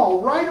for you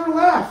all, right or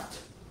left?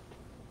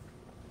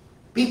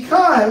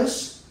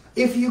 Because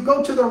if you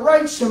go to the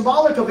right,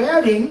 symbolic of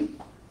adding,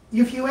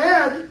 if you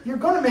add, you're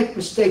going to make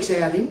mistakes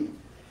adding.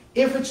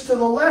 If it's to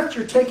the left,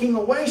 you're taking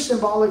away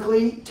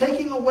symbolically,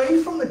 taking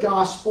away from the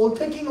gospel,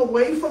 taking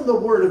away from the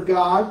Word of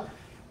God,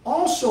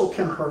 also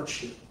can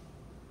hurt you.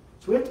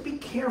 So we have to be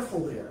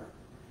careful there.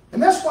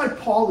 And that's why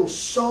Paul is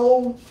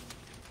so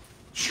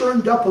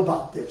churned up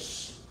about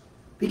this.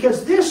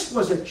 Because this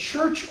was a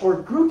church or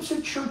groups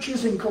of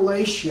churches in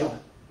Galatia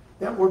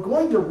that were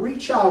going to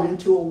reach out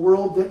into a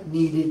world that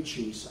needed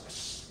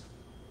Jesus.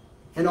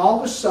 And all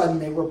of a sudden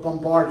they were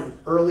bombarded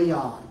early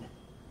on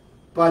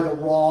by the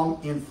wrong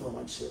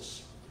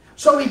influences.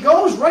 So he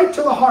goes right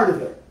to the heart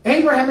of it.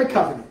 Abrahamic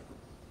Covenant.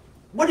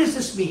 What does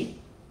this mean?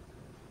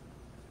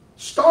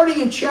 Starting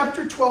in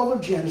chapter 12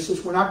 of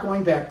Genesis, we're not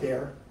going back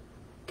there,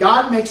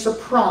 God makes a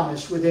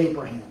promise with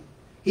Abraham.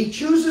 He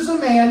chooses a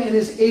man in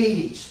his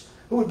 80s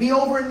who would be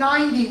over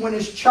 90 when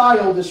his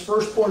child is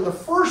first born, the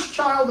first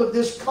child of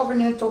this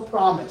covenantal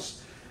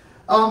promise.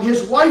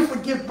 His wife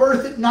would give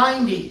birth at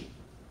 90.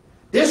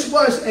 This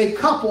was a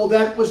couple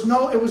that it was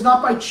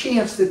not by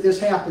chance that this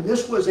happened.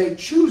 This was a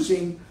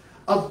choosing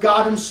of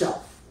God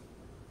himself.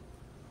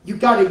 You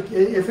got to,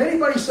 if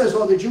anybody says,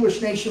 oh, the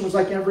Jewish nation was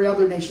like every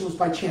other nation, was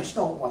by chance.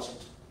 No, it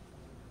wasn't.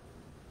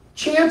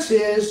 Chance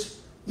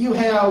is you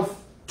have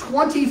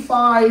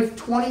 25,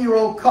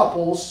 20-year-old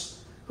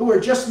couples who are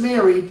just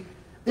married.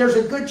 There's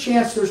a good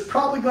chance there's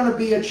probably going to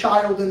be a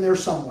child in there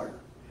somewhere.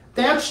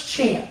 That's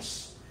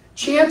chance.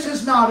 Chance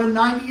is not a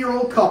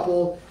 90-year-old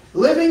couple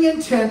living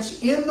in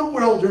tents in the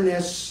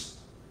wilderness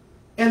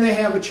and they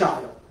have a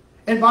child.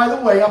 And by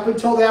the way, up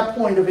until that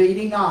point of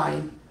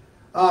 89,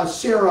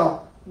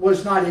 Sarah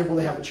was not able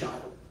to have a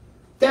child.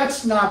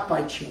 That's not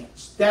by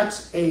chance.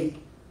 That's a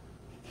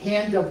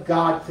hand of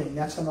God thing.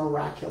 That's a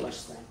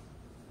miraculous thing.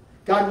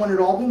 God wanted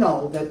all to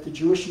know that the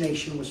Jewish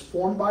nation was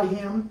formed by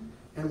him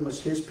and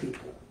was his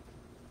people.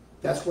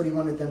 That's what he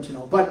wanted them to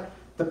know. But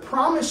the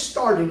promise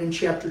started in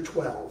chapter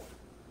 12.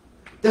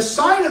 The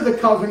sign of the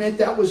covenant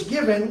that was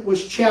given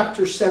was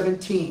chapter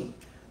 17,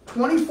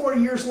 24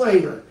 years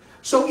later.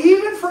 So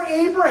even for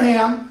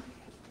Abraham,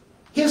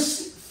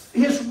 his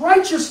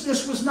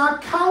righteousness was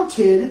not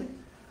counted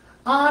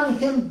on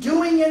him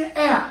doing an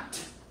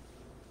act.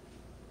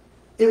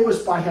 It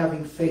was by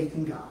having faith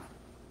in God.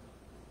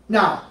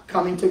 Now,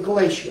 coming to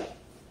Galatia.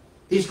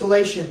 These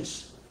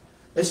Galatians,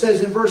 it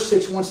says in verse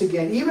 6 once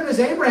again, even as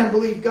Abraham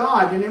believed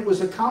God, and it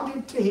was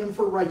accounted to him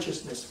for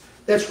righteousness.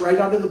 That's right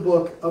out of the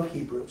book of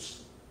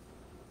Hebrews.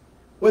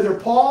 Whether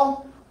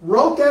Paul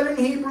wrote that in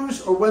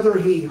Hebrews or whether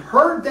he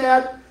heard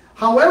that,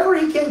 however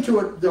he came to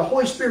it, the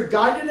Holy Spirit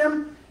guided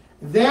him,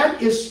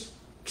 that is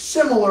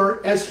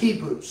similar as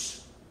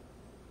Hebrews.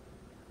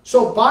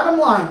 So bottom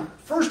line,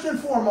 first and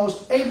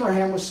foremost,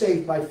 Abraham was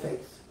saved by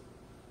faith.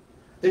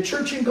 The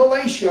church in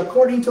Galatia,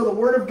 according to the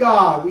Word of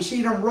God, we see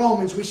it in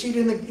Romans, we see it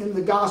in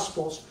the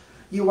Gospels,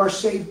 you are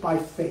saved by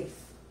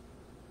faith.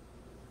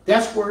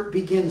 That's where it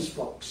begins,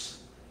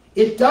 folks.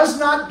 It does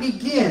not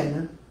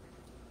begin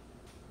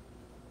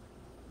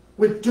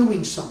with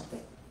doing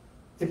something.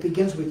 It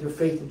begins with your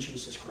faith in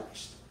Jesus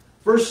Christ.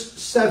 Verse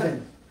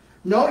 7,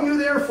 know you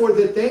therefore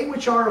that they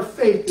which are of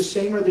faith, the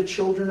same are the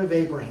children of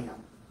Abraham.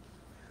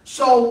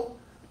 So,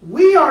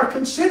 we are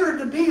considered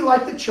to be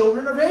like the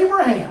children of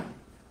Abraham.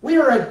 We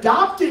are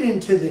adopted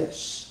into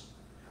this.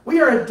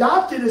 We are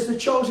adopted as the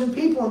chosen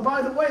people. And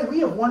by the way, we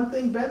have one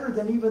thing better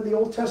than even the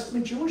Old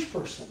Testament Jewish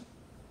person.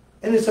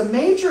 And it's a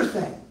major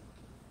thing.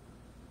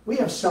 We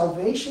have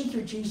salvation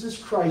through Jesus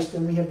Christ,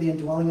 and we have the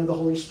indwelling of the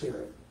Holy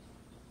Spirit.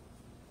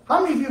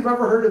 How many of you have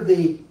ever heard of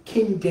the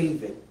King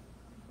David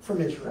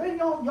from Israel? Hey,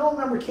 y'all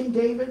remember King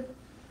David?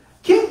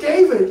 King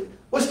David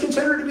was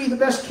considered to be the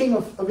best king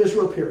of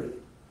Israel,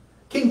 period.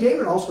 King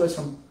David also had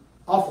some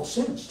awful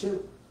sins,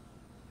 too.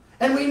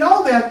 And we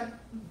know that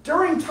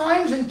during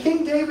times in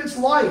King David's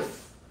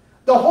life,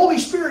 the Holy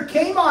Spirit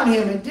came on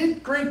him and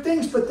did great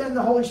things, but then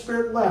the Holy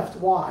Spirit left.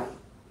 Why?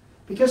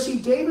 Because, see,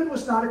 David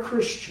was not a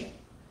Christian.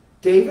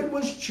 David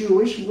was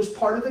Jewish. He was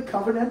part of the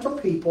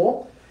covenantal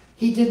people.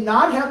 He did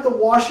not have the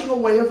washing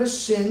away of his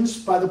sins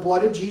by the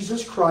blood of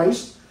Jesus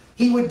Christ.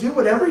 He would do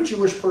what every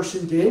Jewish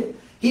person did.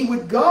 He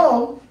would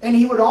go and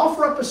he would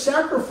offer up a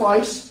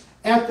sacrifice.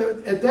 At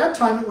that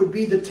time, it would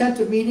be the tent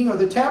of meeting or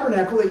the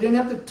tabernacle. They didn't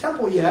have the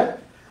temple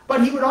yet.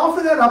 But he would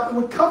offer that up. It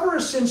would cover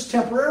his sins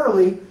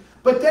temporarily,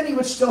 but then he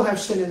would still have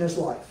sin in his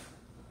life.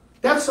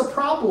 That's the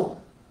problem.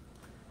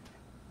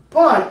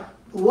 But,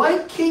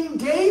 like King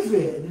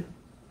David,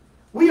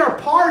 we are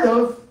part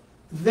of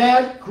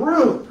that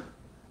group.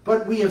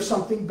 But we have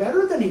something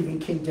better than even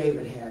King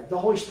David had. The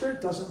Holy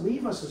Spirit doesn't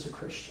leave us as a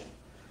Christian.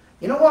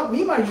 You know what?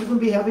 We might even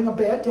be having a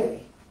bad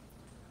day.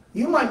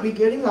 You might be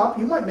getting up.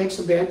 You might make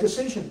some bad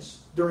decisions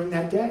during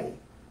that day.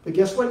 But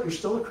guess what? You're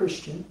still a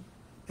Christian.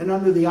 And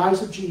under the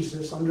eyes of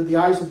Jesus, under the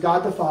eyes of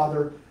God the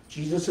Father,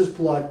 Jesus'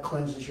 blood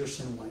cleanses your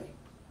sin away.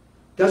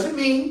 Doesn't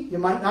mean you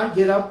might not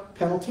get a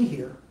penalty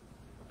here,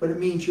 but it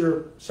means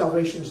your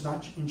salvation is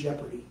not in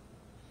jeopardy.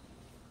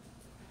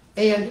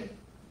 And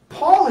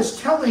Paul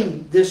is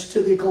telling this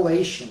to the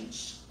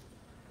Galatians,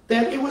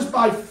 that it was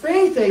by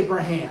faith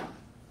Abraham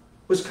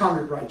was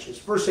counted righteous.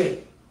 Verse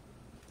 8.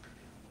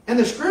 And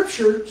the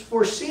Scriptures,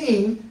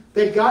 foreseeing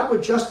that God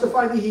would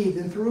justify the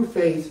heathen through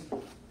faith,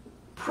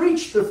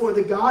 preached before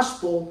the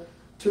gospel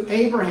to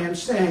Abraham,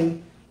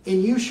 saying,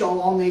 "In you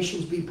shall all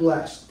nations be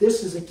blessed."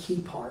 This is a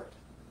key part.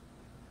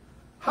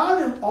 How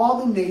did all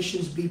the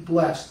nations be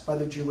blessed by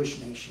the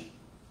Jewish nation?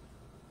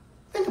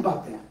 Think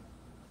about that.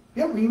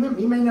 Yeah, you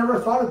may never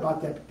have thought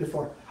about that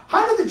before.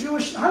 How does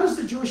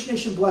the Jewish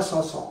nation bless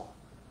us all?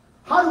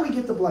 How do we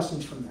get the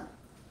blessings from them?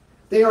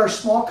 They are a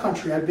small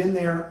country. I've been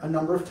there a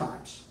number of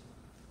times.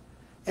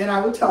 And I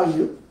will tell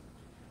you,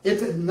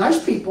 it's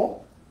nice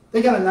people.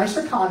 They got a nice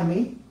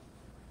economy.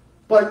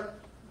 But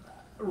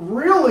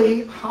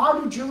really, how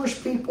do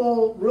Jewish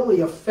people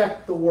really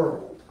affect the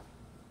world?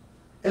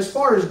 As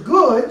far as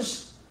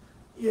goods,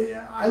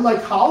 I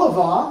like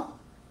halava.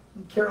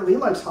 Carol Lee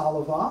likes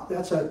halava.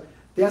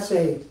 That's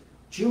a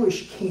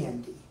Jewish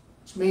candy.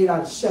 It's made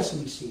out of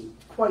sesame seed.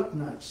 It's quite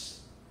nice.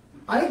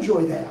 I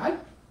enjoy that.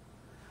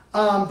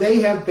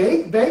 They have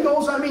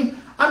bagels. I mean,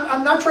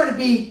 I'm not trying to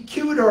be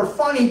cute or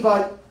funny,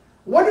 but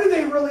what do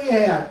they really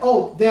add?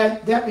 Oh,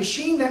 that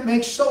machine that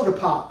makes soda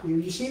pop.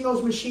 You seen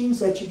those machines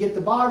that you get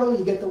the bottle,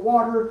 you get the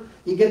water,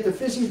 you get the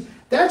fizzies?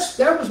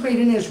 That was made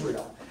in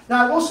Israel.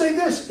 Now, I will say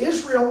this.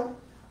 Israel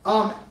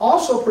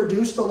also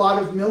produced a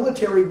lot of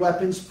military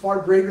weapons far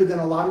greater than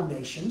a lot of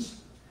nations.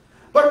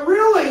 But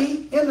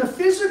really, in the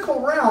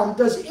physical realm,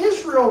 does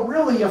Israel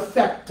really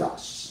affect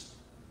us?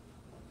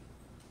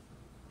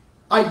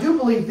 I do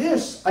believe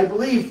this. I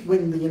believe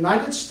when the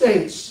United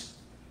States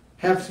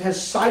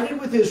has sided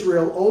with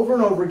Israel over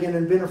and over again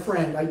and been a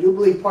friend, I do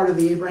believe part of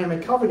the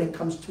Abrahamic Covenant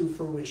comes to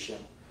fruition,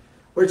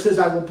 where it says,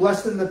 "I will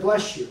bless them that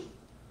bless you."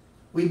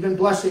 We've been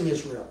blessing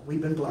Israel.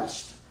 We've been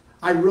blessed.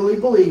 I really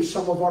believe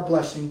some of our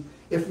blessing,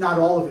 if not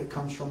all of it,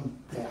 comes from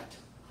that.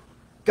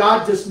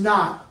 God does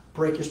not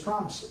break his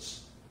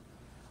promises.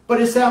 But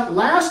it's that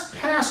last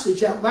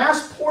passage, that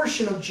last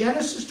portion of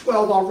Genesis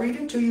 12, I'll read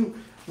it to you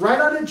right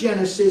out of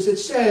Genesis. It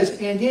says,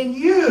 "And in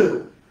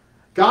you,"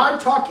 God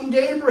talking to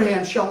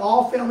Abraham, "shall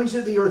all families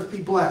of the earth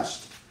be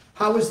blessed."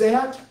 How is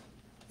that?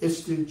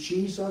 It's through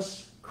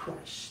Jesus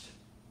Christ.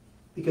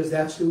 Because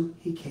that's who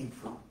he came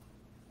from.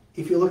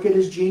 If you look at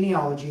his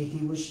genealogy, he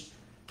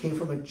came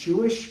from a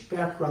Jewish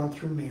background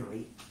through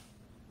Mary.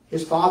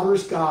 His father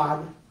is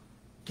God,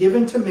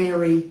 given to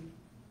Mary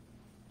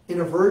in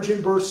a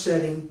virgin birth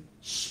setting,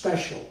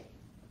 special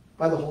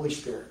by the Holy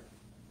Spirit.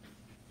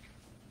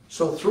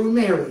 So through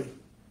Mary,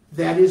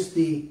 that is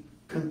the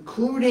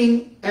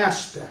concluding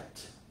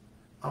aspect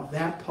of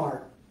that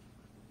part.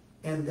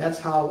 And that's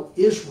how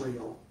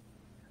Israel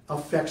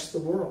affects the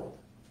world,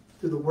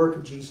 through the work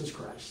of Jesus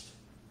Christ.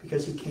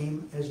 Because he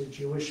came as a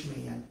Jewish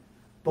man,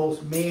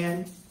 both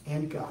man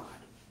and God.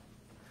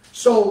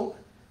 So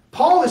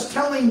Paul is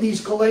telling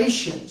these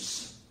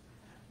Galatians,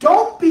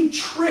 don't be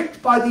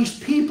tricked by these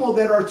people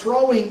that are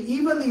throwing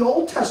even the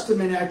Old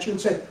Testament at you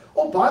and say,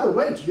 "Oh, by the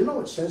way, do you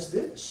know it says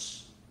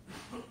this?"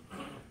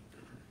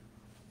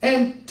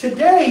 And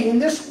today, in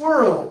this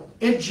world,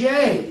 at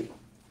J,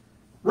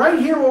 right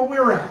here where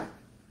we're at,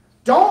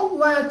 don't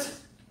let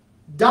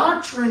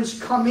doctrines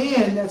come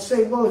in that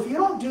say, "Well, if you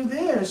don't do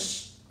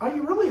this, are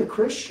you really a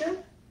Christian?"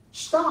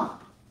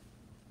 Stop.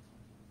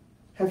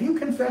 Have you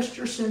confessed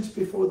your sins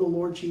before the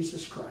Lord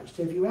Jesus Christ?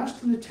 Have you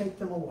asked him to take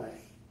them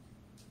away?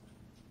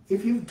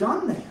 If you've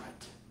done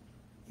that,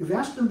 you've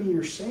asked him to be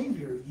your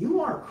Savior, you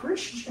are a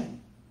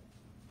Christian.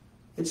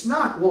 It's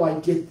not, "Well, I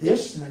did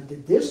this and I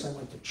did this, I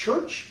went to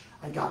church,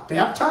 I got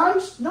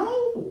baptized."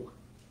 No.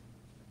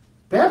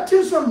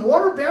 Baptism,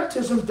 water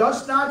baptism,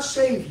 does not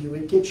save you.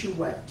 It gets you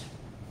wet.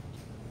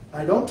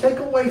 I don't take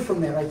away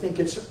from that. I think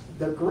it's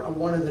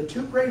one of the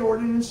two great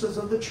ordinances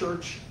of the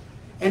church,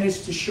 and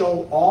it's to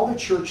show all the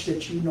church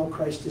that you know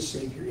Christ as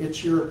Savior.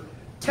 It's your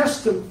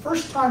testimony,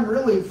 first time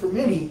really for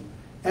many,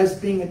 as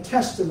being a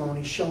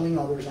testimony showing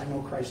others, "I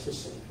know Christ as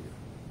Savior."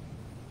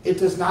 It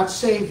does not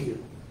save you.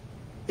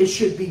 It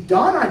should be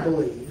done, I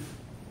believe,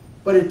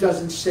 but it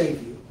doesn't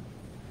save you.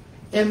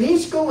 And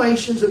these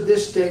Galatians of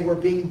this day were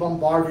being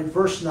bombarded.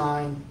 Verse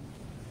 9,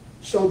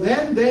 "So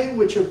then they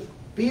which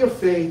be of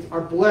faith are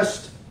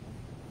blessed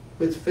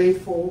with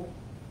faithful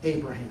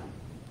Abraham."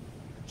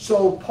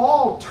 So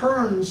Paul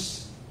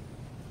turns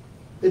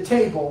the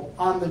table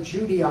on the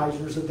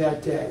Judaizers of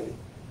that day.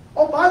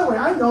 "Oh, by the way,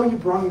 I know you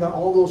brought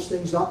all those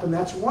things up, and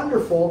that's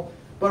wonderful,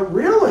 but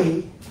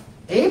really,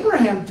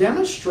 Abraham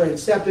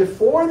demonstrates that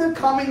before the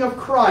coming of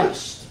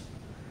Christ,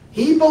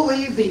 he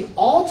believed the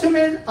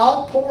ultimate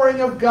outpouring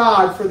of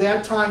God for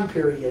that time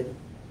period,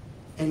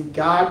 and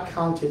God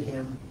counted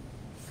him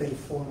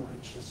faithful and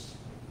righteous."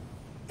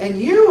 And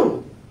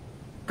you,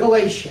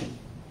 Galatian,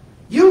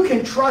 you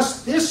can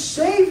trust this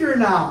Savior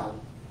now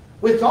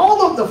with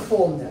all of the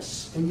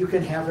fullness, and you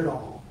can have it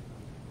all.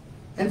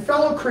 And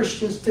fellow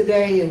Christians,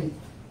 today in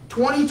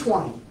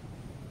 2020,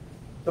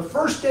 the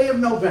first day of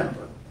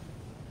November,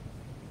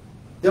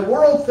 the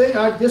world thing,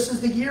 this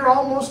is the year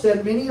almost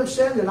that many have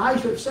said, and I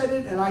have said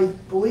it, and I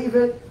believe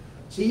it.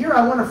 It's a year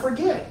I want to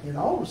forget,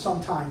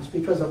 sometimes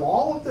because of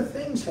all of the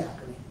things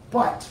happening.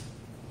 But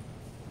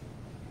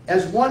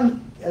as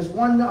one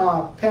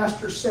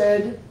pastor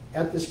said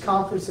at this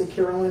conference that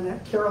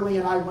Carolee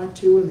and I went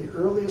to in the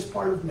earliest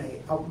part of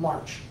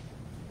March,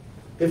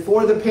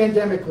 before the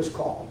pandemic was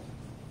called,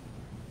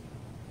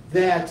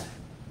 that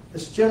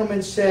this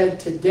gentleman said,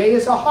 today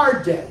is a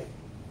hard day,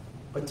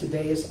 but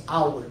today is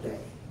our day.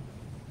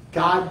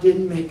 God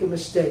didn't make a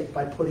mistake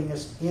by putting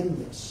us in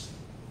this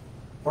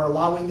or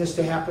allowing this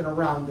to happen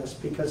around us,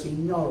 because He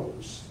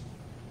knows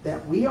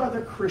that we are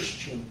the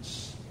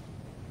Christians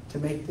to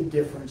make the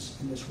difference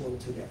in this world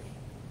today.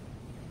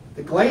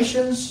 The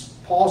Galatians,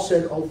 Paul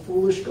said, "Oh,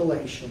 foolish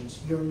Galatians,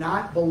 you're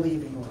not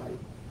believing right."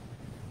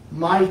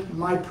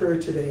 My prayer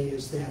today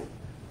is that,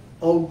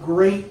 oh,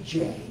 great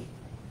Jay,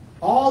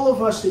 all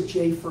of us at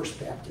Jay First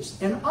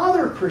Baptist and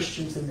other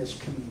Christians in this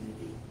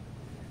community,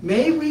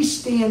 may we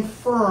stand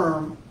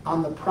firm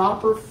on the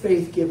proper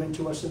faith given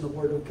to us in the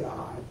Word of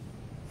God,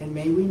 and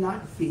may we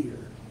not fear,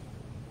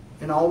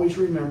 and always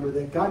remember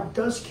that God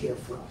does care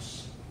for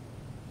us.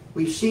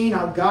 We've seen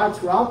how God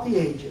throughout the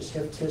ages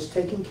has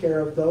taken care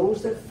of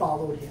those that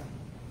followed Him.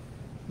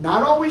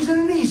 Not always in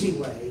an easy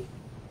way,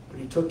 but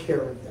He took care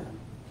of them.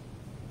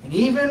 And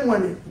even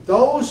when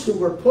those who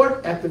were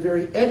put at the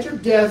very edge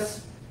of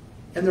death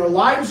and their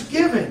lives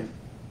given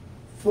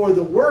for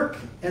the work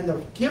and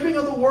the giving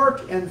of the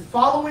work and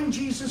following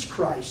Jesus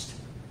Christ,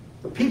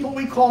 the people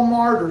we call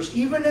martyrs,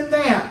 even in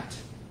that,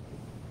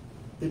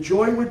 the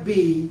joy would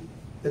be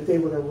that they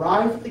would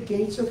arrive at the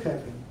gates of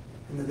heaven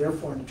and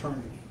therefore in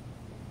eternity.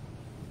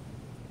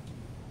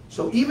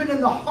 So even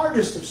in the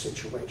hardest of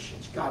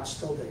situations, God's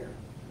still there.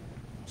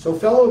 So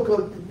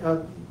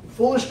fellow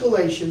foolish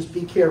Galatians,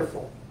 be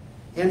careful.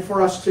 And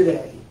for us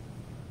today,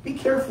 be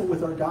careful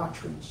with our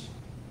doctrines.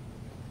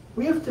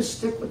 We have to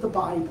stick with the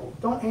Bible.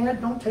 Don't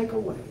add, don't take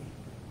away.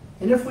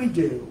 And if we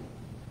do,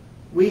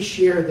 we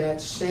share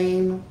that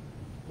same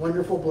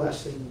wonderful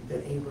blessing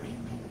that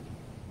Abraham had.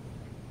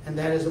 And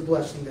that is a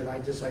blessing that I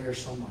desire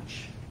so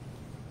much.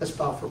 Let's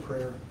bow for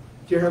prayer.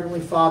 Dear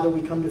Heavenly Father,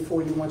 we come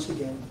before you once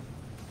again.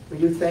 We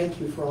do thank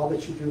you for all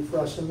that you do for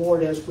us. And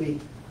Lord, as we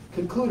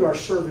conclude our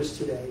service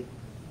today,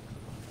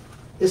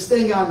 this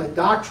thing on the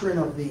doctrine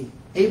of the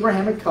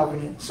Abrahamic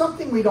Covenant,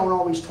 something we don't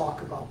always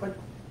talk about, but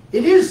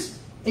it is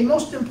a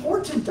most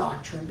important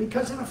doctrine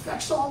because it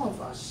affects all of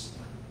us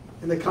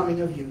in the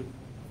coming of you,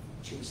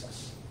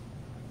 Jesus.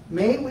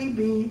 May we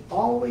be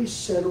always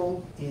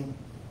settled and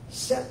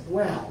set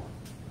well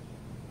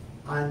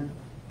on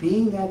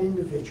being that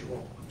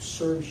individual who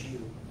serves you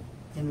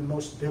in the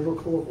most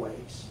biblical of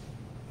ways.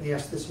 We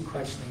ask this in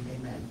Christ's name,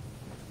 amen.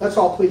 Let's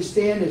all please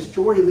stand as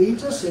Jory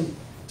leads us in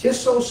 "'Tis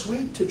So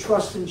Sweet to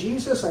Trust in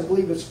Jesus." I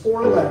believe it's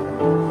 411.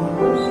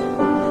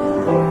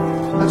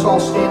 Let's all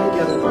stand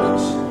together,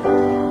 please.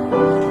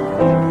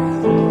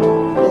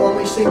 We'll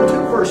only sing 2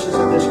 verses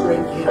of this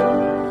great hymn.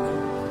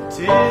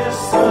 'Tis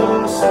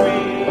so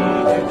sweet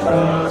to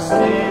trust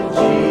in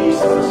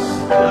Jesus,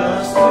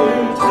 just to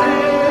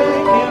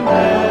take Him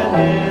at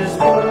His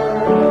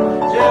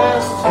word,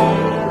 just to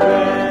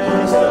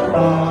rest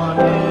upon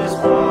His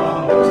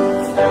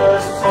promise,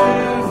 just to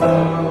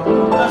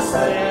know thus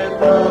saith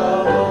the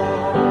Lord.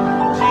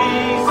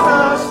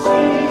 Jesus,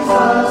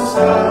 Jesus,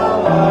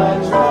 how I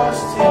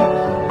trust Him,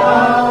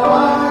 how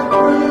I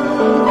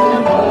prove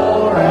Him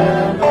more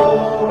and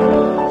more.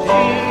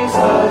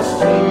 Jesus,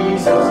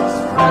 Jesus,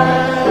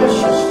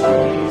 precious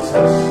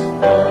Jesus,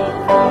 oh,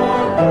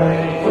 for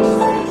grace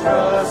to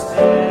trust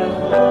Him,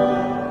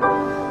 Lord.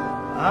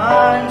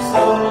 I'm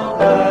so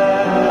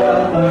glad I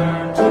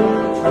learned to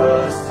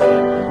trust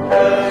Him,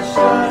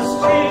 precious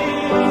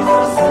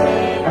Jesus,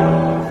 Savior,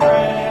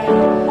 friend,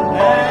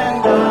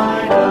 and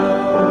I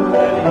know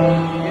that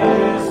He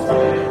is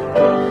with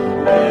me,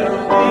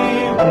 will be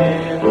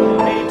with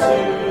me to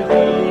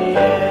the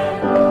end.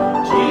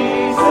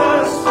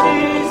 Jesus,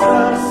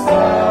 Jesus,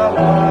 how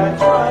I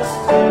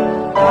trust Him,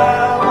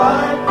 how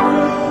I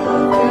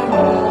prove Him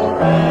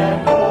more and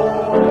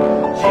more.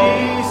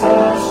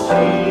 Jesus,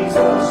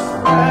 Jesus,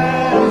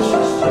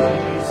 precious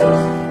Jesus,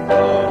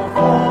 oh,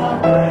 for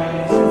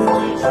grace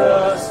to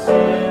trust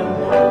Him,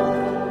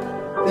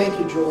 Lord. Thank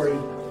you, Jory.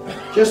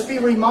 Just be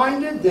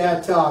reminded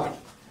that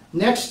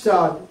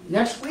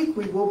next week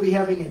we will be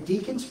having a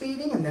deacons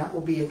meeting, and that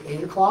will be at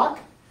 8 o'clock.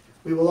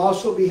 We will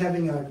also be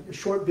having a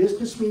short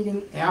business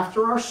meeting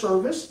after our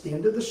service, the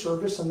end of the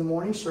service, and the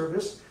morning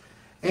service.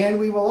 And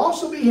we will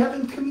also be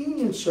having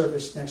communion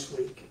service next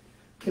week.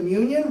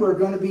 Communion, we're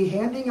going to be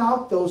handing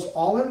out those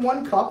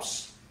all-in-one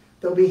cups.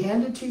 They'll be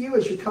handed to you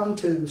as you come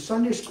to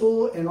Sunday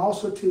school and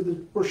also to the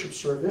worship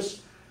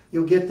service.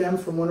 You'll get them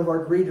from one of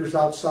our greeters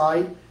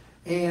outside.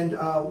 And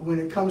when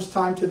it comes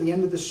time to the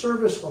end of the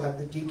service, we'll have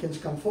the deacons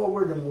come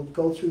forward and we'll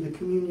go through the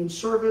communion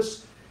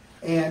service.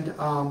 And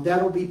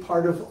that'll be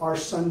part of our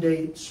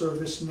Sunday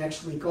service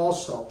next week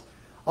also.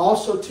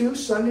 Also, too,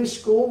 Sunday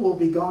school will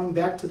be going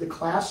back to the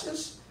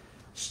classes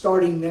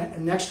starting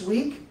next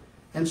week.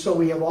 And so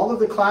we have all of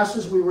the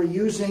classes we were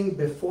using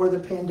before the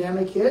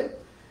pandemic hit.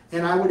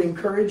 And I would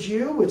encourage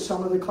you with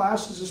some of the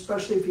classes,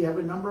 especially if you have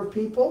a number of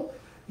people,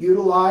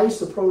 utilize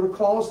the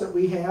protocols that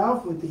we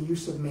have with the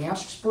use of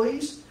masks,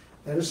 please.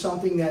 That is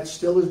something that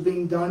still is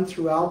being done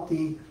throughout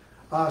the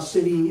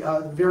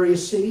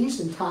various cities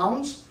and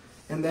towns,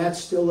 and that's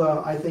still,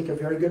 I think, a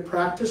very good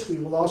practice. We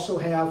will also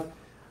have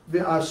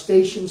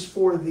stations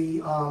for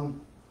the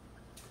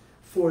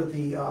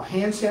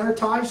hand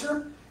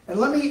sanitizer. And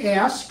let me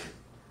ask,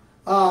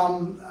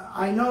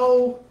 I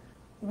know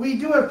we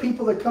do have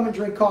people that come and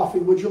drink coffee.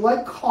 Would you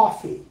like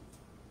coffee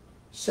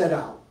set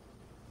out?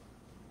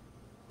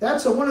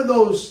 That's one of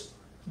those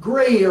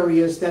gray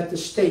areas that the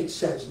state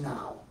says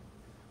now.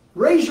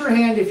 Raise your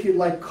hand if you'd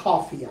like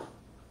coffee out.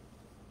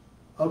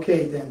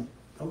 Okay, then.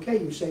 Okay,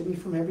 you saved me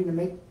from having to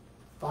make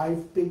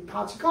 5 big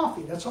pots of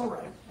coffee. That's all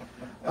right.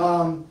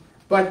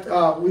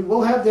 But we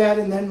will have that,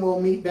 and then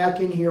we'll meet back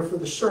in here for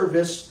the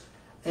service.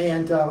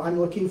 And I'm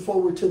looking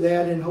forward to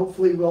that, and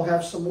hopefully we'll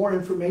have some more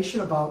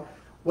information about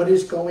what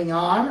is going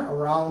on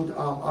around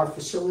our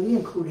facility,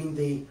 including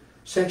the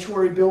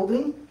sanctuary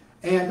building.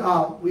 And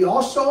we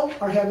also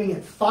are having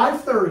at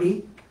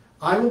 5:30,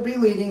 I will be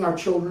leading our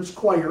children's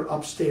choir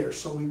upstairs.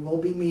 So we will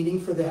be meeting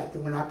for that.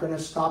 We're not going to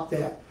stop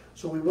that.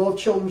 So we will have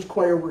children's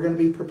choir. We're going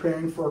to be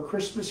preparing for a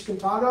Christmas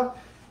cantata.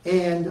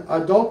 And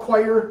adult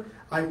choir,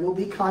 I will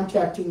be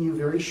contacting you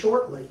very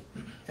shortly.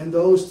 And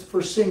those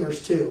for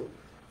singers too.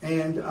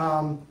 And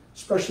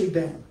especially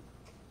Ben.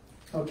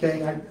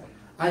 Okay,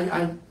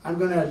 I'm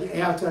going to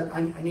have to,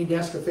 I need to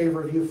ask a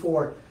favor of you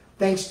for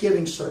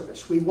Thanksgiving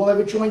service. We will have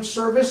a joint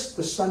service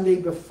the Sunday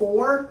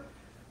before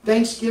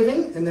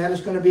Thanksgiving, and that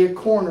is going to be at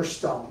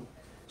Cornerstone.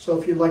 So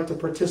if you'd like to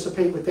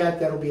participate with that,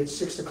 that'll be at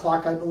 6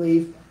 o'clock, I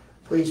believe.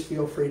 Please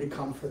feel free to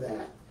come for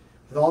that.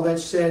 With all that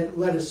said,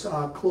 let us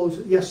close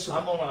it. Yes, sir.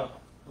 I'm going to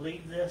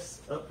leave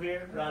this up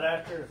here right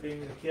after. If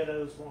any of the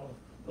kiddos want to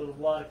put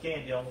a lot of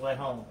candy on the way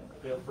home,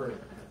 feel free.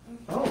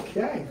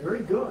 Okay, very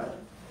good.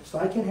 So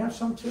I can have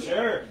some too?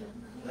 Sure.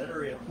 Let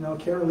her in. No,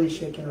 Carolee's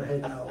shaking her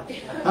head no.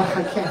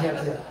 I can't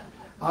have that.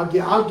 I'll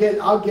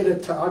get a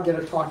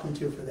talking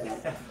to for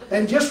that.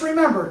 And just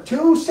remember,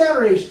 2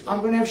 Saturdays I'm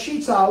going to have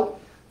sheets out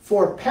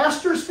for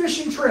Pastor's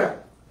Fishing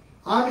Trip.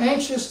 I'm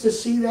anxious to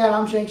see that.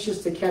 I'm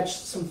anxious to catch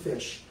some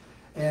fish,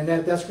 and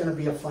that's going to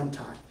be a fun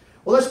time.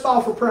 Well, let's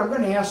bow for prayer. I'm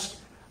going to ask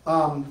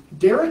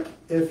Derek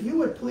if you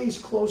would please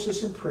close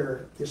us in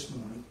prayer this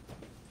morning.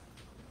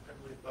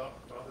 Heavenly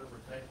Father,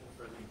 we're thankful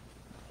for the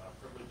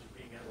privilege of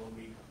being able to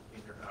meet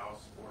in your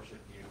house,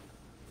 worship you.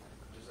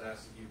 Just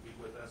ask that you be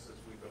with us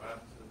as we go out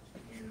into the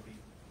community.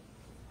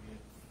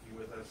 Be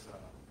with us.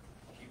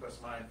 Keep us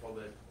mindful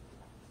that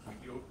we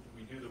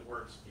do the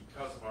works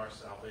because of our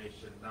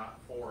salvation, not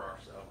for our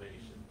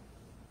salvation.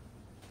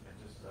 And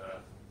just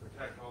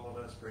protect all of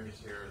us. Bring us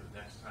here the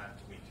next time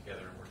to meet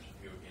together and worship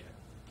you again.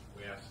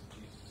 We ask in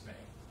Jesus'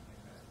 name.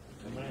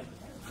 Amen.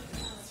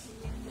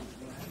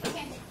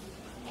 Okay.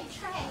 Hey,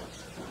 Trey.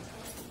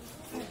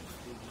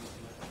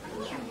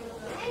 Come here.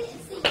 I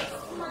didn't see you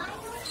smile.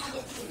 I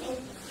didn't see you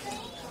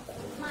sing.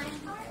 My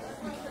heart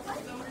was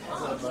like, what?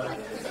 What's up, buddy?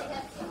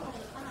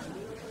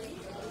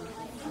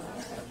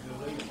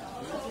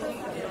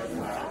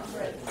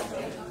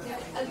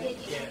 Oh, did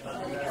you?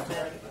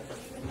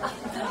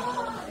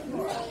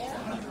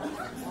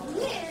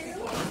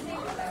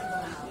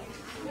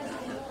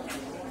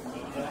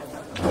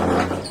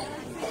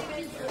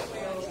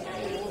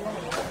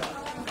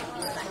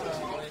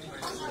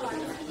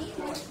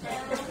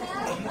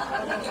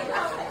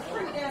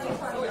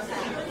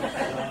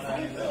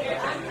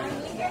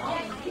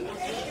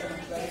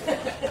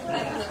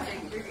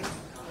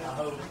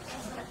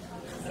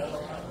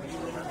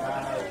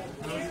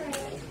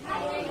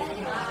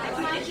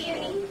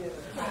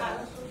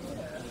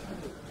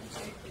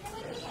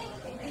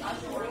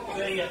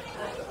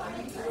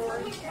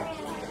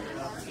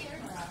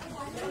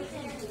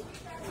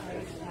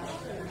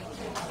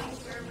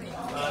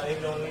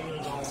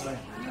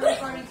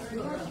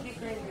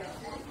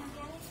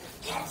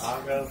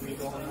 I'll go be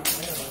going on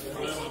there.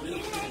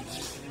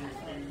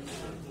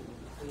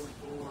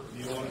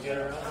 You want to get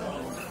her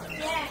out?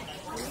 Yeah.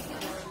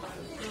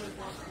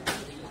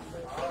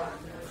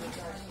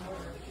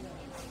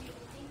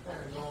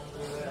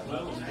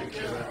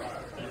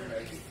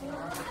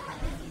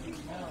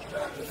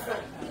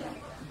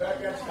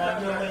 Have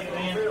a good week,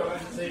 man.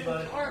 See you,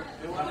 buddy.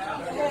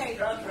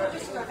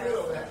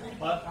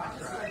 What?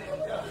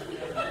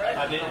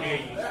 I didn't hear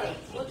you.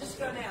 We'll just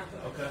go now.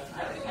 Okay. I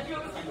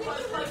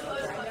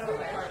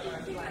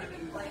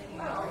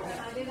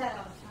do that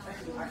all the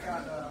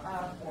time.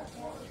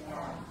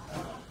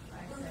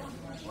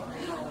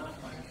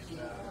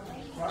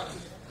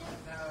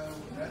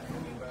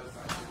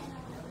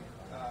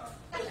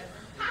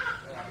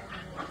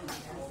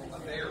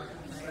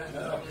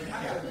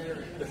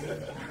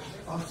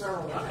 I'm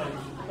sorry.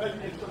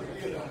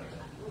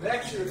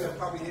 Next year they'll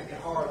probably hit me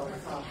hard on the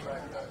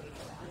contract.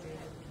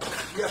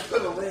 You got to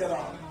put a lid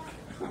on it.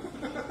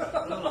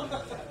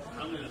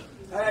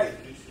 Hey.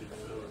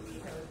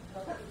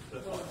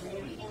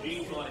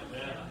 Things like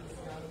that.